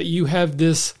find out that you have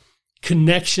this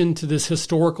connection to this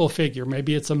historical figure.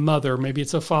 Maybe it's a mother, maybe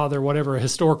it's a father, whatever, a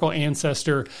historical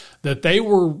ancestor, that they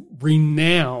were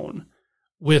renowned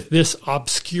with this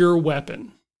obscure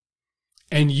weapon.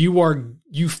 And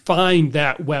you find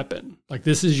that weapon. Like,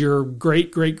 this is your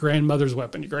great-great-grandmother's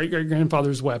weapon, your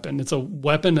great-great-grandfather's weapon. It's a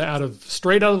weapon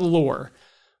straight out of the lore.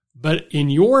 But in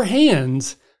your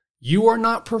hands, you are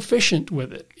not proficient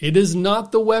with it. It is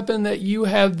not the weapon that you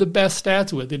have the best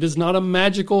stats with. It is not a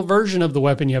magical version of the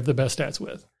weapon you have the best stats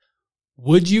with.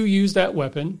 Would you use that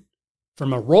weapon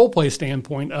from a roleplay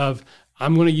standpoint of,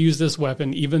 I'm going to use this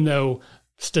weapon even though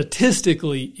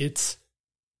statistically it's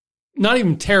not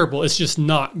even terrible, it's just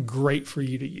not great for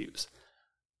you to use?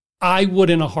 I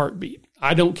would in a heartbeat.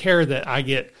 I don't care that I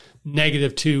get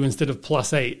 -2 instead of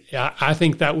 +8. I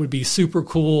think that would be super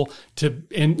cool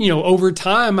and over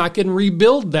time I can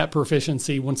rebuild that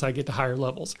proficiency once I get to higher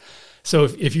levels. So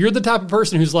if you're the type of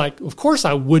person who's like, of course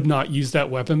I would not use that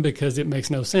weapon because it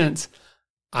makes no sense,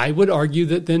 I would argue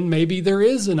that then maybe there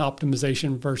is an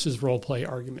optimization versus roleplay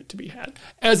argument to be had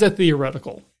as a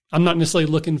theoretical. I'm not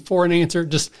necessarily looking for an answer,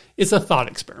 just it's a thought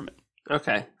experiment.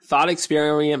 Okay. Thought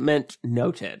experiment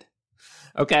noted.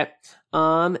 Okay.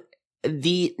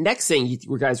 The next thing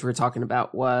you guys were talking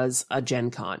about was a Gen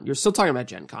Con. You're still talking about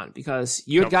Gen Con because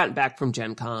you had gotten back from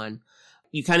Gen Con.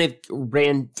 You kind of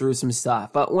ran through some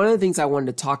stuff. But one of the things I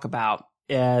wanted to talk about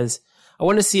is I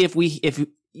wanted to see if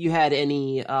you had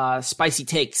any spicy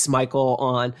takes, Michael,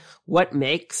 on what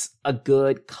makes a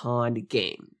good con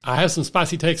game. I have some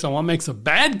spicy takes on what makes a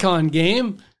bad con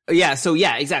game. Yeah,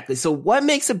 exactly. So what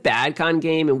makes a bad con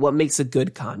game and what makes a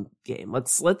good con game?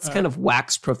 Let's kind of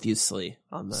wax profusely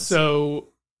on this. So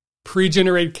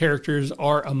pre-generated characters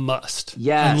are a must.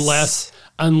 Yes.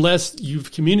 Unless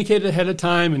you've communicated ahead of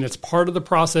time and it's part of the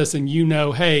process and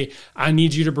hey, I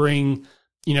need you to bring,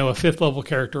 a 5th level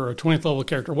character or a 20th level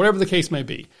character, whatever the case may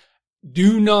be.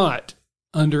 Do not,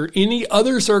 under any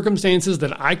other circumstances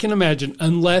that I can imagine,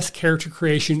 unless character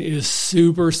creation is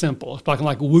super simple. If talking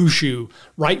like Wushu,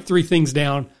 write 3 things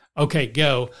down, okay,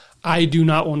 go. I do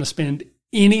not want to spend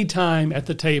any time at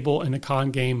the table in a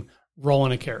con game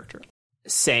rolling a character.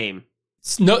 Same.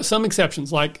 No, some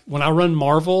exceptions, like when I run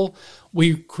Marvel,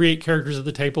 we create characters at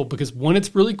the table because 1,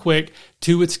 it's really quick.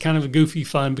 2, it's kind of a goofy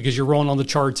fun because you're rolling on the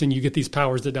charts and you get these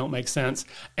powers that don't make sense.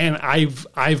 And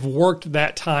I've worked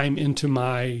that time into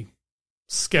my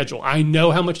schedule. I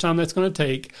know how much time that's going to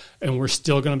take, and we're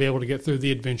still going to be able to get through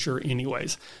the adventure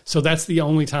anyways. So that's the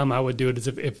only time I would do it, is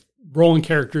if rolling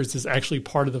characters is actually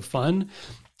part of the fun.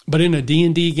 But in a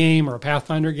D&D game or a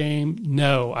Pathfinder game,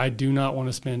 no, I do not want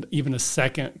to spend even a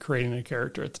second creating a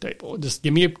character at the table. Just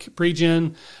give me a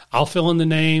pre-gen. I'll fill in the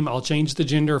name. I'll change the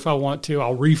gender if I want to.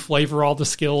 I'll reflavor all the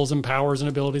skills and powers and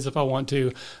abilities if I want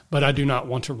to. But I do not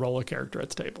want to roll a character at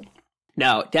the table.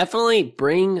 No, definitely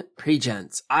bring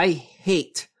pre-gens. I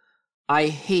hate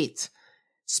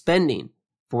spending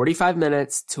 45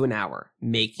 minutes to an hour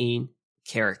making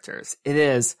characters. It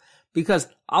is because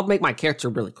I'll make my character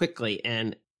really quickly,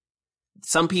 and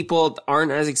some people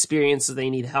aren't as experienced as they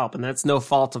need help, and that's no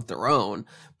fault of their own.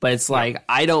 But it's like,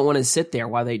 I don't want to sit there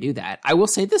while they do that. I will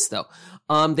say this, though.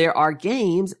 There are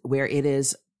games where it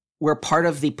is where part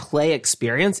of the play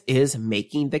experience is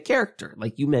making the character.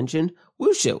 Like you mentioned,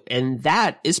 Wushu. And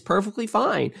that is perfectly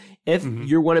fine if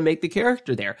you want to make the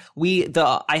character there.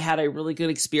 I had a really good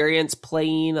experience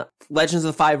playing Legends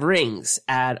of the Five Rings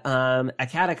at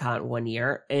Catacon one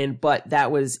year. But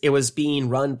it was being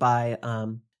run by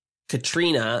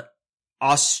Katrina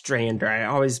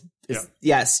Ostrander.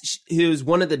 Yes, who's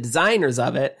one of the designers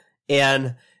of it.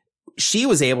 And she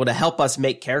was able to help us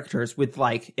make characters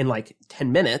in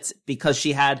 10 minutes because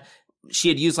she had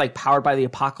used like Powered by the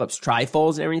Apocalypse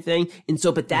trifolds and everything. And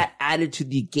so, but that added to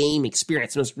the game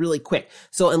experience and it was really quick.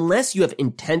 So unless you have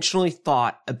intentionally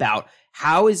thought about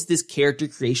how is this character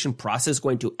creation process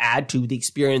going to add to the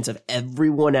experience of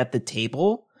everyone at the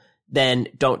table, then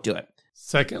don't do it.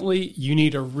 Secondly, you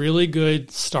need a really good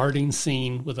starting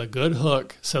scene with a good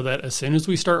hook so that as soon as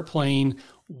we start playing,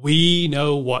 we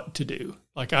know what to do.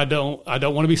 Like I don't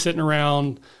want to be sitting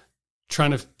around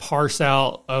trying to parse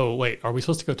out, oh, wait, are we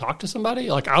supposed to go talk to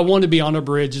somebody? Like I want to be on a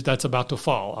bridge that's about to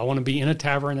fall. I want to be in a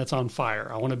tavern that's on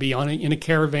fire. I want to be in a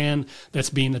caravan that's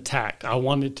being attacked. I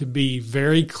want it to be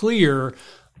very clear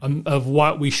of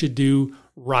what we should do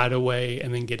right away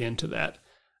and then get into that.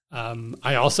 I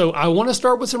want to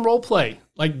start with some role play.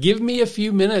 Like give me a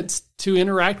few minutes to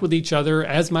interact with each other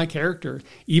as my character.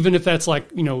 Even if that's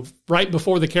like, right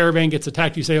before the caravan gets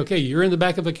attacked, you say, okay, you're in the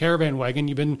back of a caravan wagon.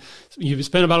 You've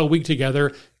spent about a week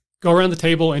together. Go around the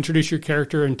table, introduce your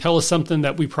character, and tell us something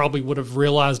that we probably would have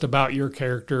realized about your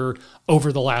character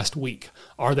over the last week.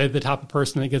 Are they the type of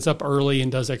person that gets up early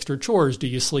and does extra chores? Do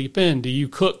you sleep in? Do you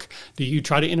cook? Do you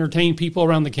try to entertain people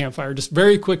around the campfire? Just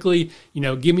very quickly,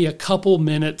 give me a couple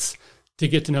minutes to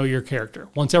get to know your character.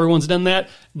 Once everyone's done that,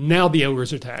 now the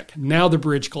ogres attack. Now the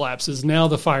bridge collapses. Now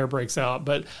the fire breaks out.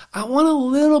 But I want a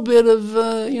little bit of,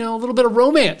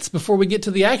 romance before we get to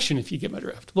the action, if you get my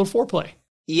drift. A little foreplay.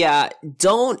 Yeah,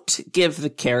 don't give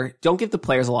the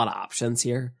players a lot of options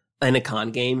here in a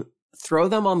con game. Throw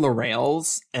them on the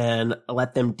rails and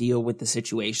let them deal with the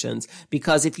situations.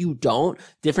 Because if you don't,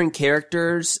 different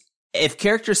characters, if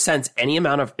players sense any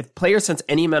amount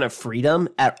of freedom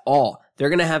at all, they're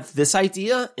going to have this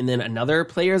idea and then another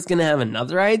player is going to have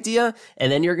another idea.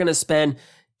 And then you're going to spend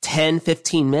 10,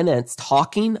 15 minutes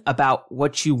talking about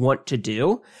what you want to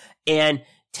do. And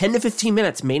 10 to 15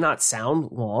 minutes may not sound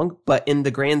long, but in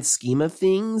the grand scheme of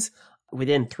things,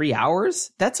 within 3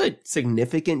 hours, that's a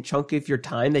significant chunk of your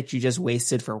time that you just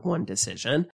wasted for one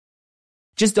decision.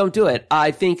 Just don't do it.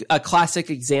 I think a classic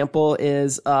example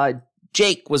is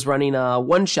Jake was running a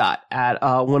one shot at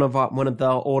one of the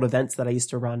old events that I used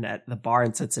to run at the bar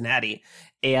in Cincinnati,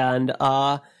 and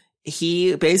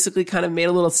he basically kind of made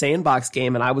a little sandbox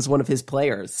game and I was one of his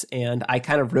players and I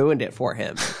kind of ruined it for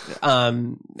him.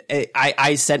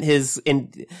 I sent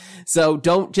so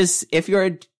don't just, if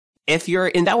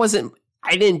you're, and that wasn't,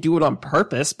 I didn't do it on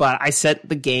purpose, but I set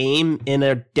the game in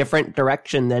a different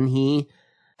direction than he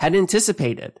had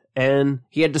anticipated and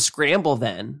he had to scramble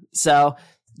then. So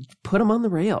put him on the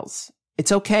rails.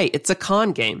 It's okay. It's a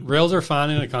con game. Rails are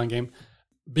fine in a con game.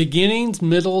 Beginnings,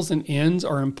 middles, and ends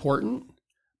are important.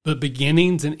 But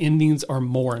beginnings and endings are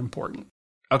more important.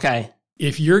 Okay.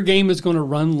 If your game is going to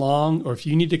run long or if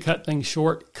you need to cut things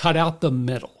short, cut out the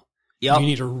middle. Yep. You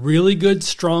need a really good,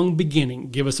 strong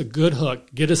beginning. Give us a good hook.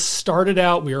 Get us started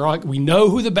out. We know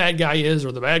who the bad guy is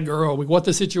or the bad girl. What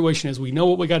the situation is. We know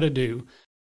what we got to do.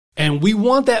 And we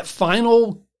want that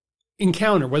final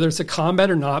encounter, whether it's a combat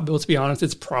or not, but let's be honest,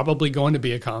 it's probably going to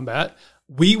be a combat.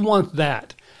 We want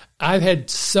that. I've had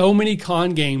so many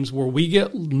con games where we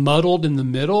get muddled in the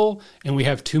middle and we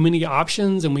have too many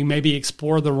options and we maybe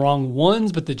explore the wrong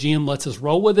ones, but the GM lets us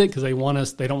roll with it because they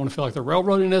don't want to feel like they're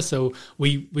railroading us. So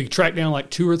we track down like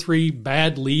 2 or 3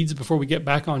 bad leads before we get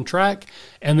back on track.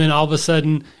 And then all of a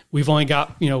sudden we've only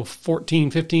got, 14,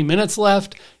 15 minutes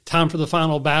left, time for the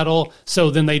final battle.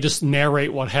 So then they just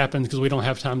narrate what happens because we don't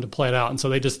have time to play it out. And so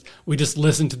we just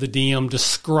listen to the DM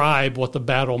describe what the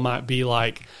battle might be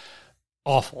like.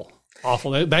 Awful.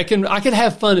 I could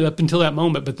have fun up until that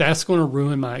moment, but that's going to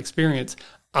ruin my experience.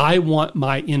 I want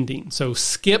my ending. So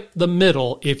skip the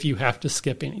middle if you have to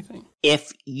skip anything.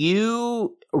 If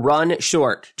you run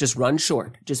short, just run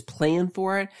short. Just plan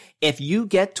for it. If you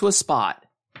get to a spot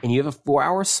and you have a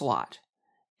 4-hour slot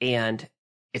and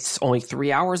it's only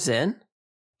 3 hours in,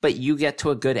 but you get to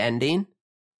a good ending,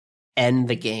 end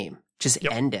the game. Just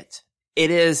end it. It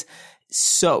is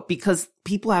so, because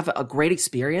people have a great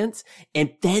experience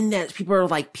and then that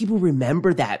people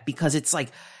remember that because it's like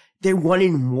they're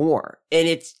wanting more and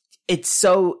it's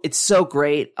so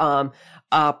great.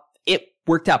 It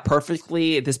worked out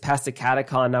perfectly this past the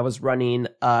Catacon I was running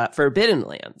Forbidden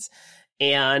Lands,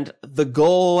 And the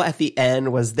goal at the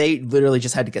end was they literally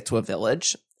just had to get to a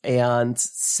village and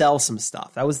sell some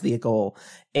stuff. That was the goal.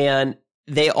 And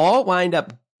they all wind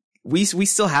up, we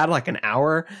still had like an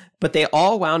hour, but they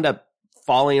all wound up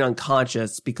falling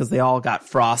unconscious because they all got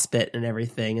frostbite and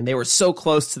everything. And they were so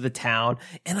close to the town.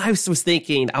 And I was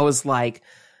thinking, I was like,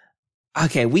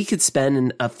 okay, we could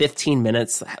spend 15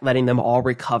 minutes letting them all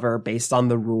recover based on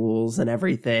the rules and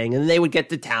everything. And they would get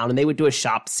to town and they would do a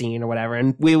shop scene or whatever.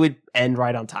 And we would end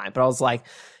right on time. But I was like,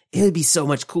 it would be so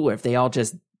much cooler if they all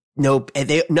just, none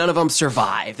of them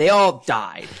survived. They all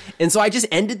died. And so I just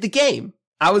ended the game.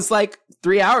 I was like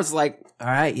 3 hours, like, all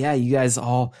right, yeah, you guys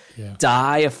all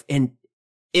die. And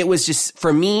it was just,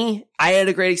 for me, I had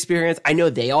a great experience. I know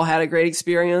they all had a great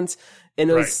experience. And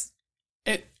it was...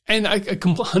 And I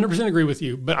 100% agree with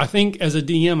you, but I think as a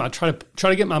DM, I try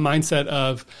to get my mindset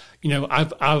of,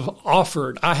 I've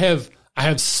offered, I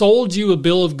have sold you a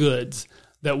bill of goods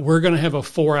that we're going to have a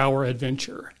 4-hour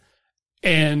adventure,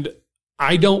 and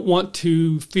I don't want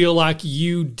to feel like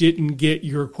you didn't get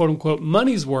your quote unquote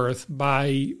money's worth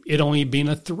by it only being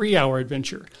a 3-hour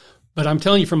adventure. But I'm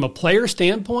telling you, from a player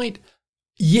standpoint,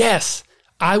 yes,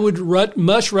 I would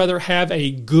much rather have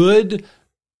a good,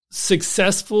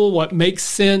 successful, what makes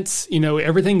sense,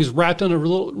 everything is wrapped on a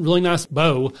really nice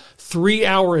bow,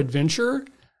 3-hour adventure,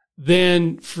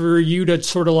 than for you to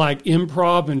sort of like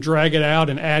improv and drag it out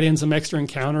and add in some extra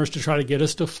encounters to try to get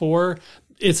us to 4.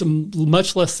 It's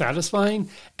much less satisfying.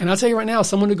 And I'll tell you right now,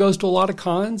 someone who goes to a lot of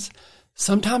cons,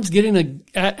 sometimes getting an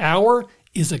hour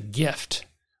is a gift.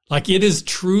 Like, it is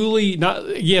truly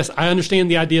not, yes, I understand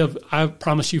the idea of, I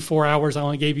promised you 4 hours, I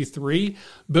only gave you 3,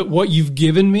 but what you've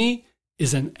given me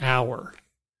is an hour.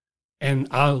 And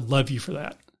I love you for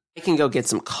that. I can go get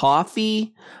some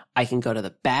coffee. I can go to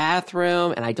the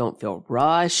bathroom and I don't feel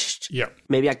rushed. Yeah.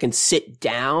 Maybe I can sit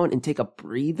down and take a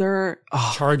breather.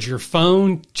 Oh. Charge your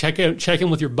phone, check in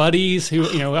with your buddies who,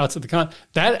 outside the con.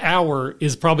 That hour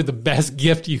is probably the best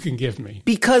gift you can give me.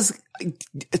 Because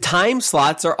time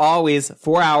slots are always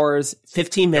 4 hours,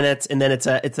 15 minutes, and then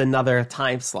it's another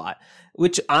time slot.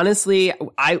 Which honestly,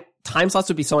 time slots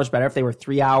would be so much better if they were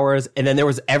 3 hours and then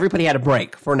everybody had a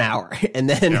break for an hour but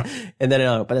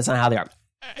that's not how they are.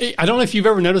 I don't know if you've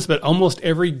ever noticed, but almost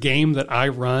every game that I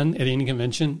run at any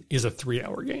convention is a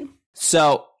 3-hour game.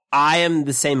 So I am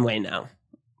the same way now.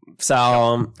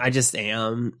 So I just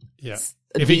am. Yeah.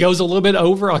 If it goes a little bit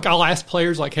over, like, I'll ask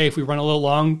players like, hey, if we run a little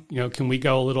long, can we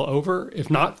go a little over? If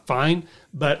not, fine.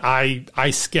 But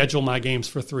I schedule my games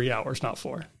for 3 hours, not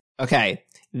 4. Okay.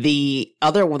 The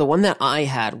one that I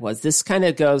had was, this kind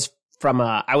of goes from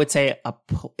I would say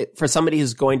for somebody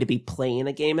who's going to be playing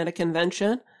a game at a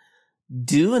convention,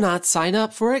 do not sign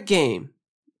up for a game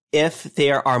if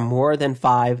there are more than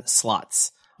 5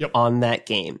 slots on that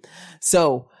game.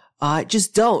 So,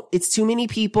 just don't. It's too many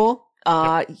people.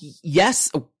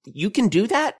 Yes, you can do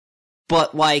that.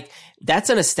 But that's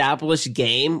an established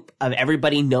game of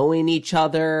everybody knowing each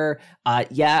other.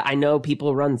 I know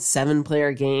people run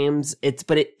 7-player games. It's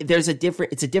a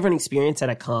different experience at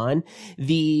a con.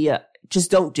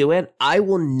 Just don't do it. I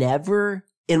will never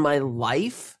in my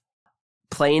life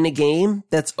playing a game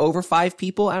that's over 5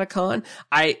 people at a con.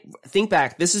 I think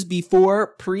back, this is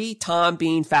pre-Tom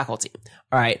being faculty.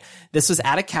 All right. This was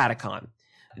at a catacon.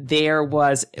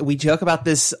 We joke about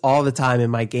this all the time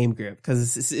in my game group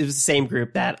because it was the same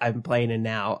group that I'm playing in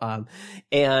now.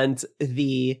 And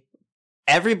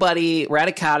everybody, we're at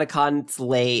a catacon, it's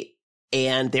late,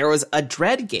 and there was a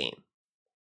Dread game.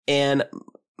 And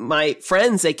my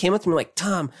friends, they came up to me like,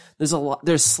 Tom,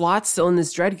 there's slots still in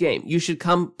this Dread game. You should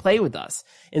come play with us.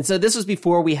 And so this was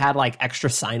before we had extra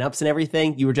signups and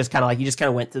everything. You were just kind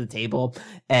of went to the table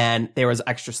and there was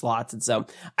extra slots. And so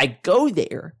I go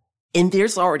there, and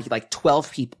there's already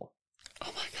 12 people.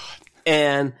 Oh my God.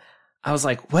 And I was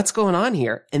like, what's going on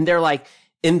here? And they're like,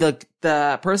 and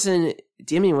the person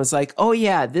DMing was like, oh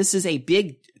yeah, this is a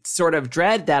big sort of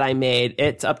Dread that I made.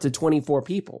 It's up to 24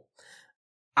 people.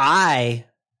 I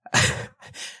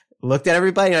looked at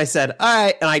everybody and I said, all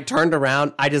right. And I turned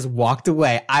around. I just walked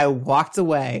away.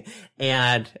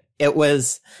 And I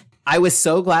was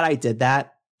so glad I did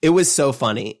that. It was so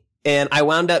funny. And I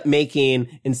wound up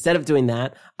instead of doing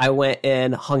that, I went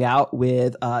and hung out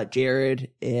with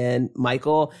Jared and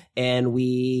Michael, and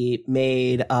we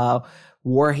made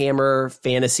Warhammer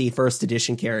Fantasy First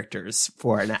Edition characters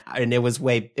and it was a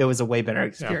way better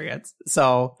experience. Yeah.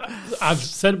 So I've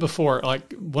said it before,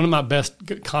 one of my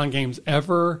best con games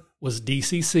ever was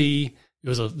DCC. It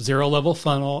was a 0-level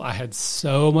funnel. I had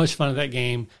so much fun at that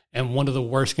game. And one of the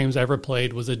worst games I ever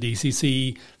played was a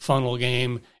DCC funnel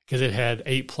game. because it had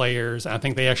 8 players. I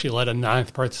think they actually let a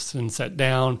 9th person sit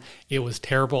down. It was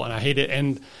terrible, and I hate it.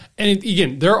 And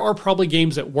again, there are probably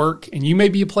games that work, and you may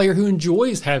be a player who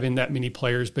enjoys having that many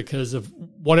players because of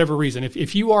whatever reason.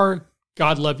 If you are,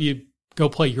 God love you, go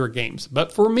play your games.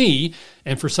 But for me,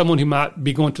 and for someone who might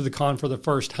be going to the con for the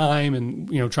first time and,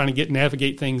 trying to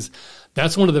navigate things,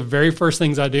 that's one of the very first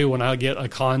things I do when I get a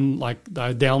con, like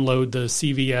I download the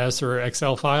CVS or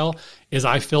Excel file, is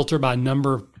I filter by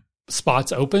number of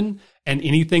spots open, and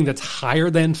anything that's higher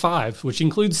than 5, which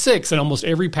includes 6, and almost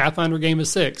every Pathfinder game is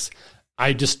 6,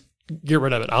 I just get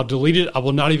rid of it. I'll delete it. I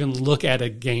will not even look at a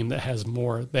game that has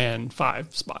more than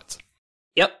 5 spots.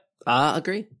 Yep.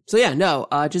 Agree. So yeah, no,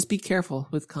 just be careful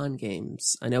with con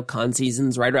games. I know con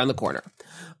season's right around the corner.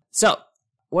 So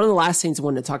one of the last things I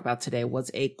wanted to talk about today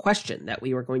was a question that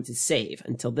we were going to save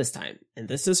until this time. And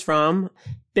this is from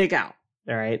Big Al.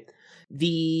 All right.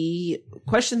 The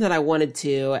question that I wanted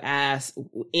to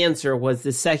answer was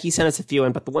this. He sent us a few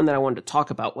in, but the one that I wanted to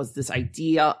talk about was this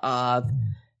idea of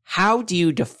how do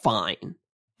you define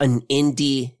an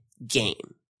indie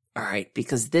game? All right.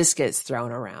 Because this gets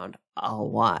thrown around a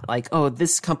lot. Like, oh,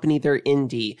 this company, they're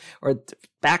indie, or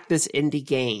back this indie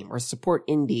game, or support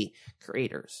indie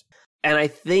creators. And I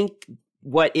think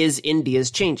what is indie is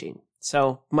changing.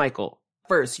 So, Michael,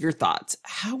 first, your thoughts.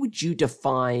 How would you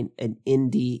define an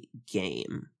indie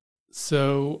game?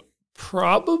 So,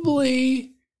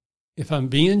 probably, if I'm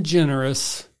being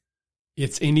generous,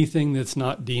 it's anything that's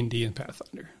not D&D and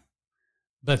Pathfinder.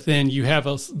 But then you have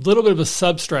a little bit of a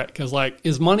substrat, because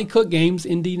is Monte Cook Games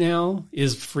indie now?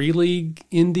 Is Free League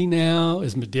indie now?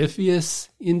 Is Modiphius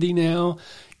indie now?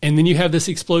 And then you have this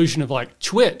explosion of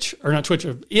Twitch, or not Twitch,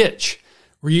 of Itch,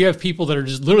 where you have people that are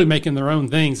just literally making their own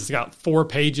things. It's got 4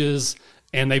 pages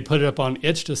and they put it up on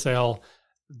Itch to sell.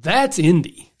 That's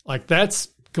indie. That's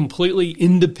completely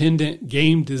independent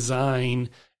game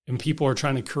design, and people are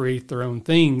trying to create their own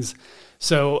things.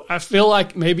 So I feel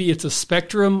like maybe it's a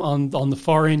spectrum. On the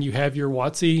far end, you have your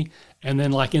WotC, and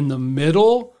then in the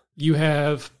middle, you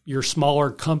have your smaller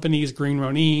companies, Green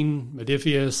Ronin,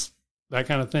 Modiphius, that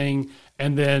kind of thing.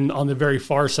 And then on the very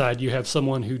far side, you have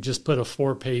someone who just put a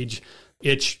 4-page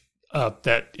Itch up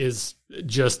that is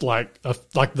just like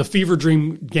the Fever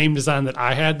Dream game design that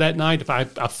I had that night. If I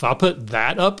put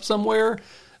that up somewhere,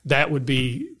 that would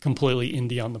be completely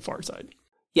indie on the far side.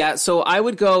 Yeah, so I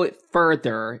would go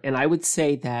further, and I would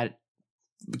say that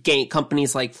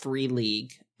companies like Free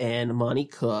League and Monte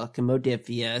Cook and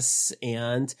Modiphius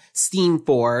and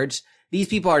Steamforge, these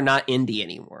people are not indie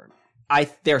anymore.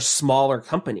 They're smaller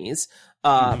companies,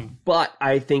 but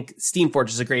I think Steamforge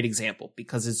is a great example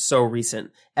because it's so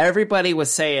recent. Everybody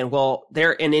was saying, well,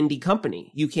 they're an indie company.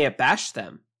 You can't bash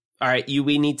them. All right,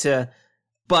 we need to,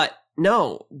 but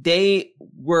no, they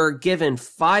were given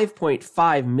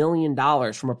 $5.5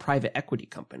 million from a private equity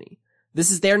company.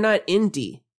 They're not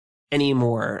indie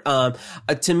anymore.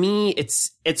 To me,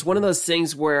 it's one of those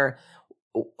things where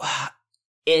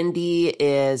indie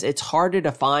it's hard to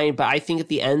define, but I think at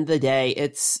the end of the day,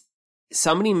 it's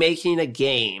somebody making a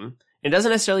game. It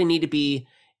doesn't necessarily need to be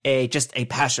just a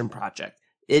passion project.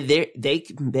 They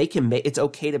can make, it's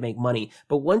okay to make money.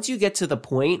 But once you get to the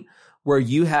point where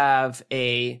you have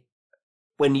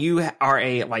when you are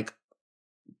a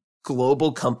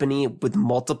global company with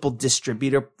multiple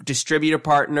distributor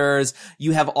partners,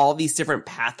 you have all these different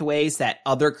pathways that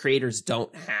other creators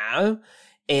don't have,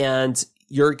 and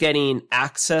you're getting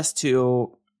access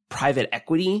to private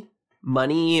equity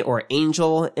money or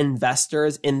angel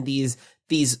investors in these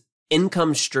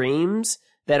income streams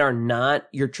that are not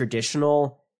your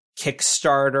traditional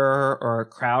Kickstarter or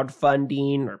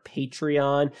crowdfunding or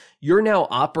Patreon. You're now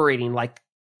operating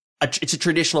it's a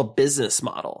traditional business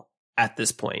model at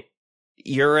this point.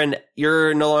 You're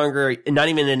no longer, not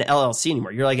even an LLC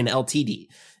anymore. You're like an LTD.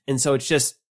 And so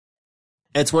it's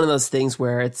one of those things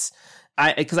where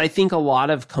because I think a lot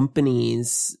of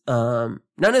companies, not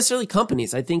necessarily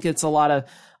companies, I think it's a lot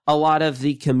of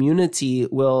the community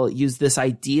will use this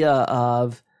idea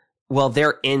of, well,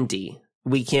 they're indie.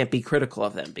 We can't be critical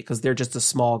of them because they're just a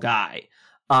small guy.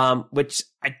 Which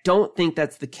I don't think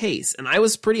that's the case. And I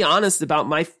was pretty honest about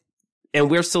and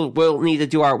we still need to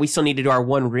do our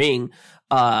One Ring,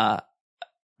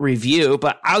 review,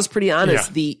 but I was pretty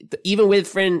honest. Yeah. Even with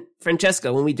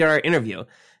Francesca, when we did our interview,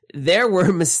 there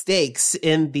were mistakes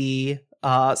in the,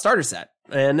 starter set,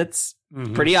 and it's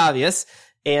pretty obvious.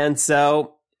 And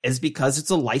so it's because it's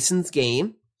a licensed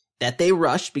game that they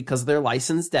rush because of their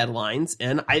license deadlines.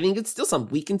 And I think it's still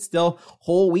something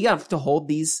we have to hold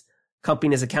these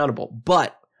companies accountable.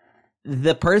 But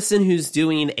the person who's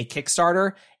doing a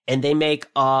Kickstarter and they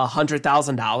make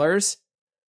 $100,000,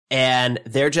 and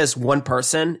they're just one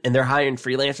person and they're hiring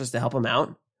freelancers to help them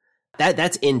out,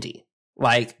 that's indie.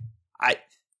 Like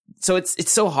so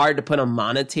it's so hard to put a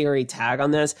monetary tag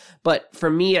on this, but for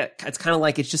me, it's kind of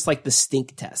like, it's just like the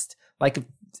stink test. Like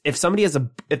if somebody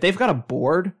if they've got a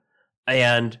board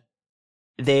and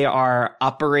they are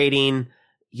operating,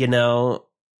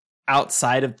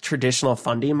 outside of traditional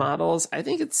funding models, I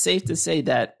think it's safe to say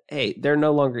that, hey, they're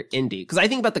no longer indie. Because I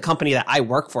think about the company that I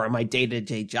work for in my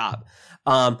day-to-day job.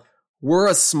 We're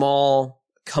a small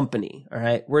company, all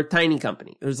right? We're a tiny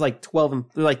company. There's like 12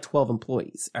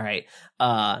 employees, all right?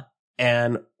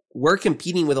 And we're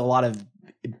competing with a lot of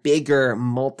bigger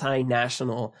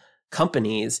multinational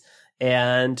companies,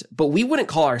 but we wouldn't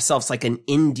call ourselves like an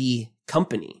indie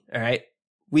company, all right?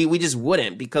 We just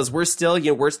wouldn't, because we're still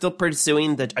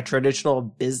pursuing a traditional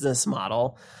business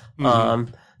model.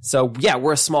 Mm-hmm. So yeah,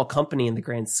 we're a small company in the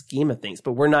grand scheme of things,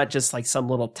 but we're not just like some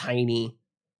little tiny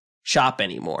shop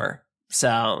anymore.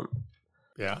 So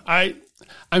yeah, I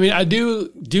mean, I do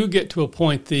get to a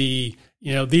point, these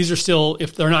are still,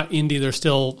 if they're not indie, they're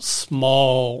still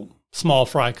small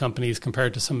fry companies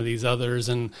compared to some of these others.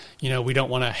 And, we don't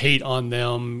want to hate on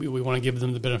them. We want to give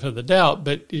them the benefit of the doubt.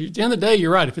 But at the end of the day,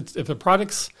 you're right. If a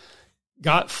product's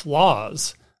got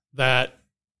flaws, then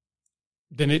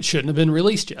it shouldn't have been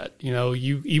released yet.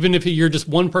 Even if you're just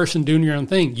one person doing your own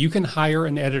thing, you can hire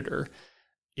an editor.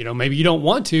 Maybe you don't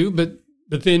want to, but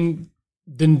then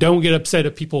don't get upset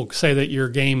if people say that your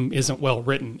game isn't well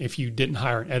written if you didn't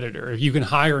hire an editor. If you can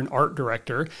hire an art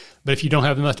director, but if you don't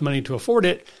have enough money to afford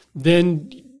it,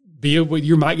 then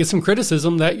you might get some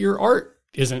criticism that your art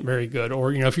isn't very good.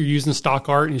 Or, if you're using stock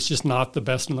art and it's just not the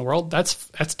best in the world, that's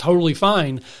totally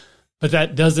fine. But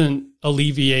that doesn't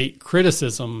alleviate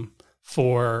criticism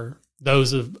for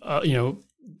those of, I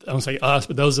won't say us,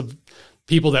 but those of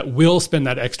people that will spend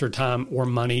that extra time or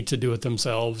money to do it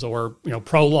themselves, or,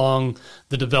 prolong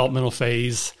the developmental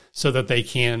phase so that they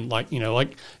can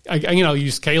I'll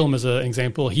use Calum as an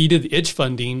example. He did the itch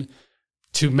funding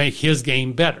to make his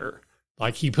game better.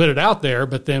 Like, he put it out there,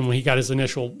 but then when he got his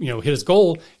initial, his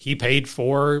goal, he paid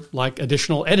for like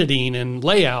additional editing and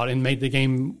layout and made the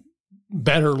game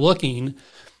better looking.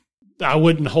 I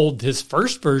wouldn't hold his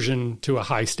first version to a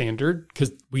high standard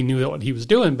because we knew what he was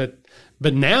doing, but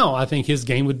now I think his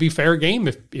game would be fair game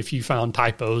if you found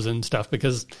typos and stuff,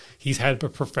 because he's had a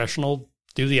professional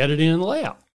do the editing and the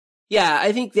layout. Yeah,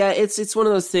 I think that it's one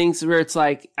of those things where it's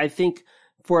like, I think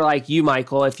for like you,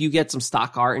 Michael, if you get some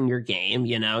stock art in your game,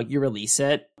 you release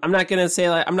it. I'm not gonna say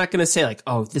like,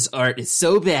 oh, this art is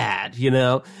so bad,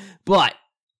 But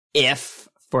if,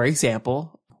 for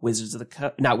example, Wizards of the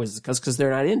Coast, not Wizards of the Coast because they're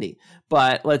not indie,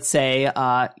 but let's say,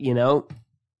 a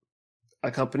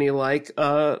company like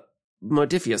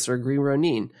Modiphius or Green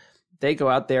Ronin, they go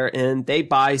out there and they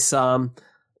buy some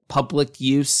public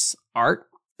use art,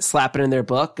 slap it in their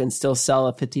book, and still sell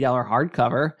a $50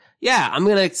 hardcover. Yeah, I'm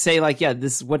gonna say like, yeah,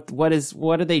 this what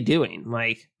are they doing?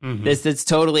 Like, mm-hmm. It's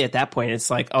totally, at that point,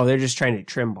 it's like, oh, they're just trying to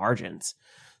trim margins.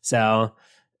 So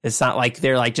it's not like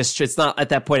they're like it's not at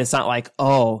that point. It's not like,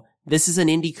 oh, this is an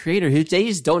indie creator who they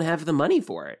just don't have the money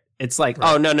for it. It's like,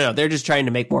 right. Oh, no, they're just trying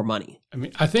to make more money. I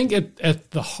mean, I think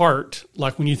at the heart,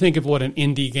 like when you think of what an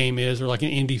indie game is, or like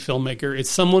an indie filmmaker, it's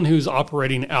someone who's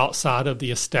operating outside of the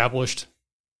established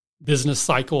business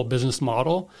cycle, business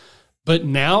model. But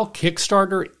now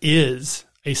Kickstarter is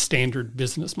a standard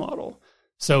business model.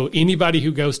 So anybody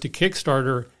who goes to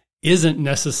Kickstarter isn't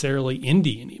necessarily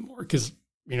indie anymore, because,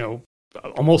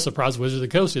 almost surprised Wizards of the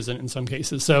Coast isn't in some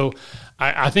cases. So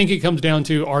I think it comes down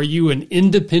to, are you an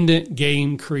independent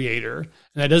game creator? And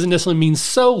that doesn't necessarily mean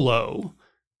solo,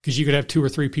 because you could have 2 or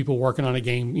 3 people working on a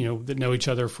game, that know each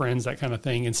other, friends, that kind of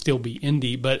thing, and still be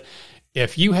indie. But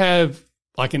if you have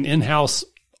like an in-house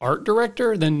art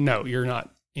director, then no, you're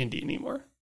not indie anymore.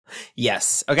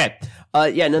 Yes. Okay.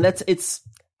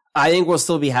 I think we'll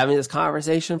still be having this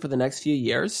conversation for the next few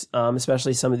years,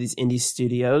 especially some of these indie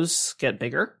studios get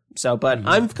bigger. So, but mm-hmm.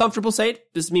 I'm comfortable saying,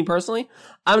 this is me personally,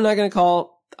 I'm not going to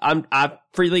call, I'm a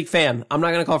Free League fan. I'm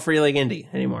not going to call Free League indie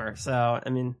anymore. So, I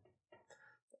mean,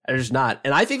 there's not.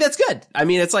 And I think that's good. I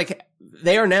mean, it's like,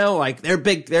 they are now like, they're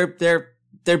big, they're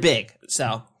big.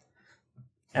 So,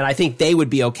 and I think they would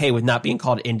be okay with not being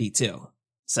called indie too.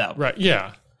 So, right.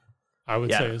 Yeah. I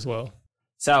would say as well.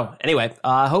 So anyway,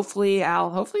 hopefully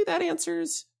that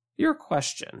answers your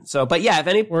question. So, but yeah, if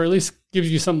any, or at least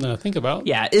gives you something to think about.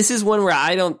 Yeah, this is one where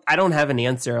I don't have an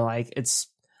answer. Like, it's,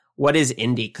 what is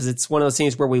indie? Because it's one of those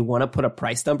things where we want to put a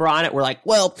price number on it. We're like,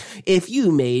 well, if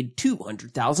you made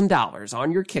 $200,000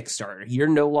 on your Kickstarter, you're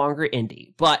no longer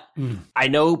indie. But I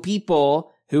know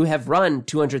people who have run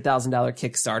 $200,000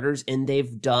 Kickstarters, and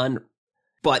they've done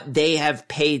but they have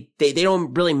paid, they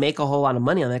don't really make a whole lot of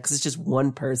money on that because it's just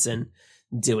one person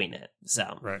doing it.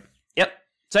 So, right. Yep.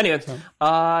 So anyway,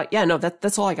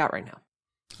 that's all I got right now.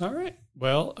 All right.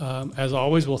 Well, as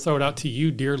always, we'll throw it out to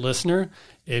you, dear listener.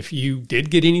 If you did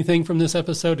get anything from this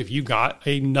episode, if you got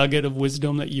a nugget of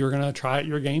wisdom that you're going to try at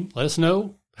your game, let us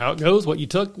know how it goes, what you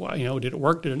took. Did it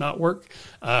work? Did it not work?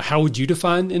 How would you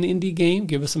define an indie game?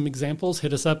 Give us some examples.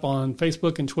 Hit us up on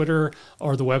Facebook and Twitter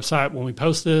or the website when we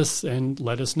post this and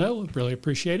let us know. Really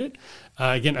appreciate it.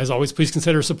 Again, as always, please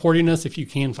consider supporting us if you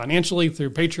can financially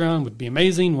through Patreon. Would be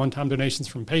amazing. One-time donations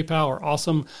from PayPal are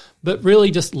awesome. But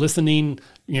really just listening,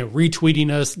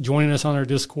 retweeting us, joining us on our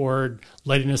Discord,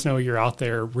 letting us know you're out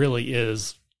there really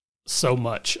is so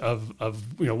much of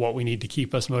what we need to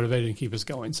keep us motivated and keep us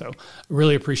going. So I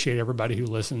really appreciate everybody who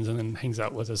listens and then hangs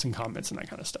out with us and comments and that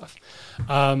kind of stuff.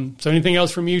 So anything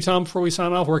else from you, Tom, before we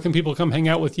sign off? Where can people come hang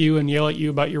out with you and yell at you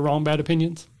about your wrong, bad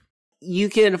opinions? You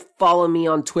can follow me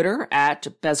on Twitter at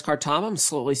BezCarTom. I'm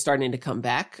slowly starting to come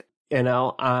back, and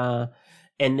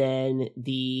then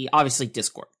obviously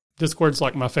Discord. Discord's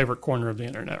like my favorite corner of the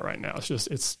internet right now.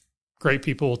 It's great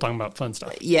people talking about fun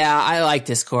stuff. Yeah, I like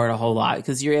Discord a whole lot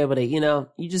because you're able to,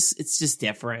 it's just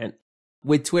different.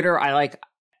 With Twitter, I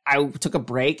took a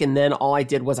break and then all I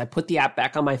did was I put the app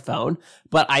back on my phone,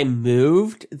 but I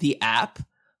moved the app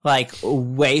like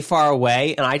way far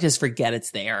away and I just forget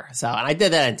it's there. And I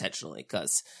did that intentionally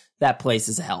because that place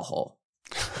is a hellhole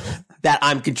that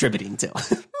I'm contributing to.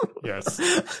 Yes.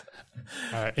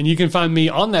 All right. And you can find me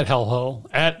on that hellhole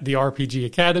at the RPG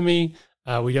Academy.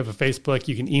 We have a Facebook.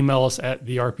 You can email us at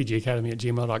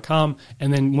therpgacademy@gmail.com.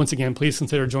 And then once again, please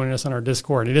consider joining us on our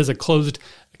Discord. It is a closed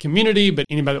community, but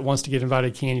anybody that wants to get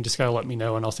invited can. You just got to let me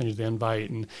know and I'll send you the invite.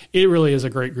 And it really is a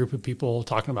great group of people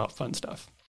talking about fun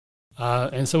stuff.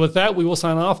 And so with that, we will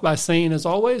sign off by saying, as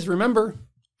always, remember,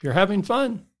 if you're having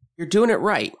fun, you're doing it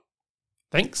right.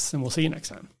 Thanks, and we'll see you next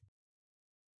time.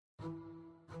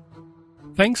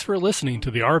 Thanks for listening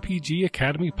to the RPG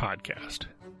Academy podcast.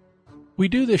 We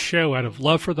do this show out of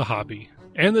love for the hobby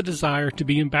and the desire to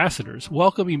be ambassadors,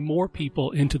 welcoming more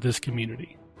people into this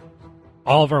community.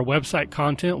 All of our website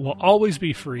content will always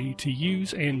be free to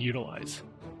use and utilize.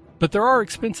 But there are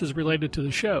expenses related to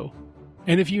the show,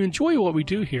 and if you enjoy what we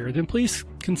do here, then please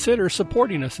consider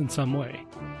supporting us in some way.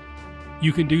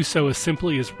 You can do so as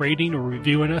simply as rating or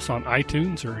reviewing us on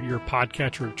iTunes or your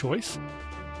podcatcher of choice.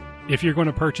 If you're going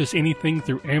to purchase anything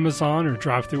through Amazon or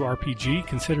DriveThruRPG,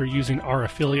 consider using our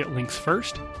affiliate links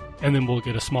first, and then we'll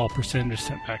get a small percentage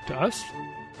sent back to us.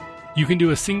 You can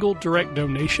do a single direct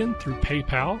donation through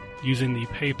PayPal using the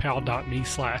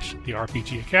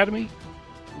paypal.me/therpgacademy,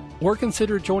 or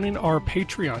consider joining our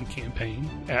Patreon campaign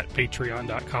at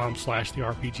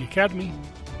patreon.com/therpgacademy.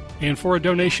 And for a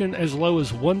donation as low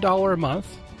as $1 a month,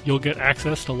 you'll get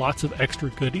access to lots of extra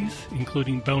goodies,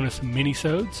 including bonus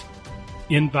minisodes,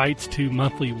 invites to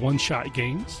monthly one-shot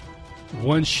games,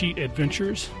 one-sheet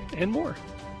adventures, and more.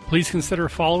 Please consider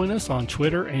following us on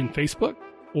Twitter and Facebook,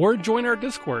 or join our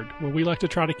Discord, where we like to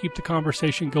try to keep the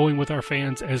conversation going with our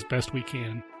fans as best we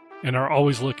can, and are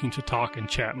always looking to talk and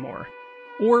chat more.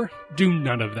 Or do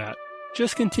none of that.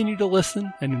 Just continue to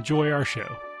listen and enjoy our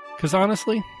show, because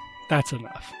honestly, that's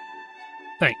enough.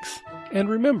 Thanks, and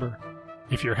remember,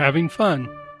 if you're having fun,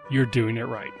 you're doing it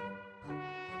right.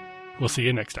 We'll see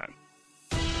you next time.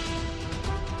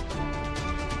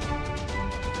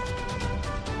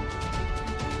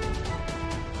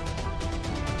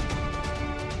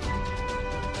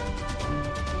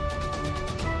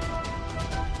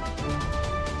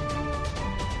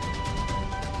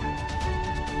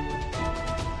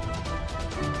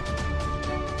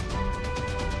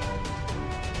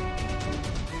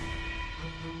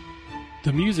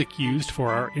 The music used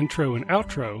for our intro and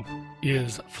outro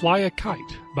is Fly a Kite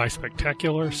by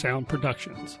Spectacular Sound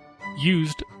Productions,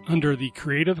 used under the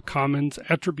Creative Commons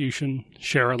Attribution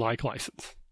Share-alike license.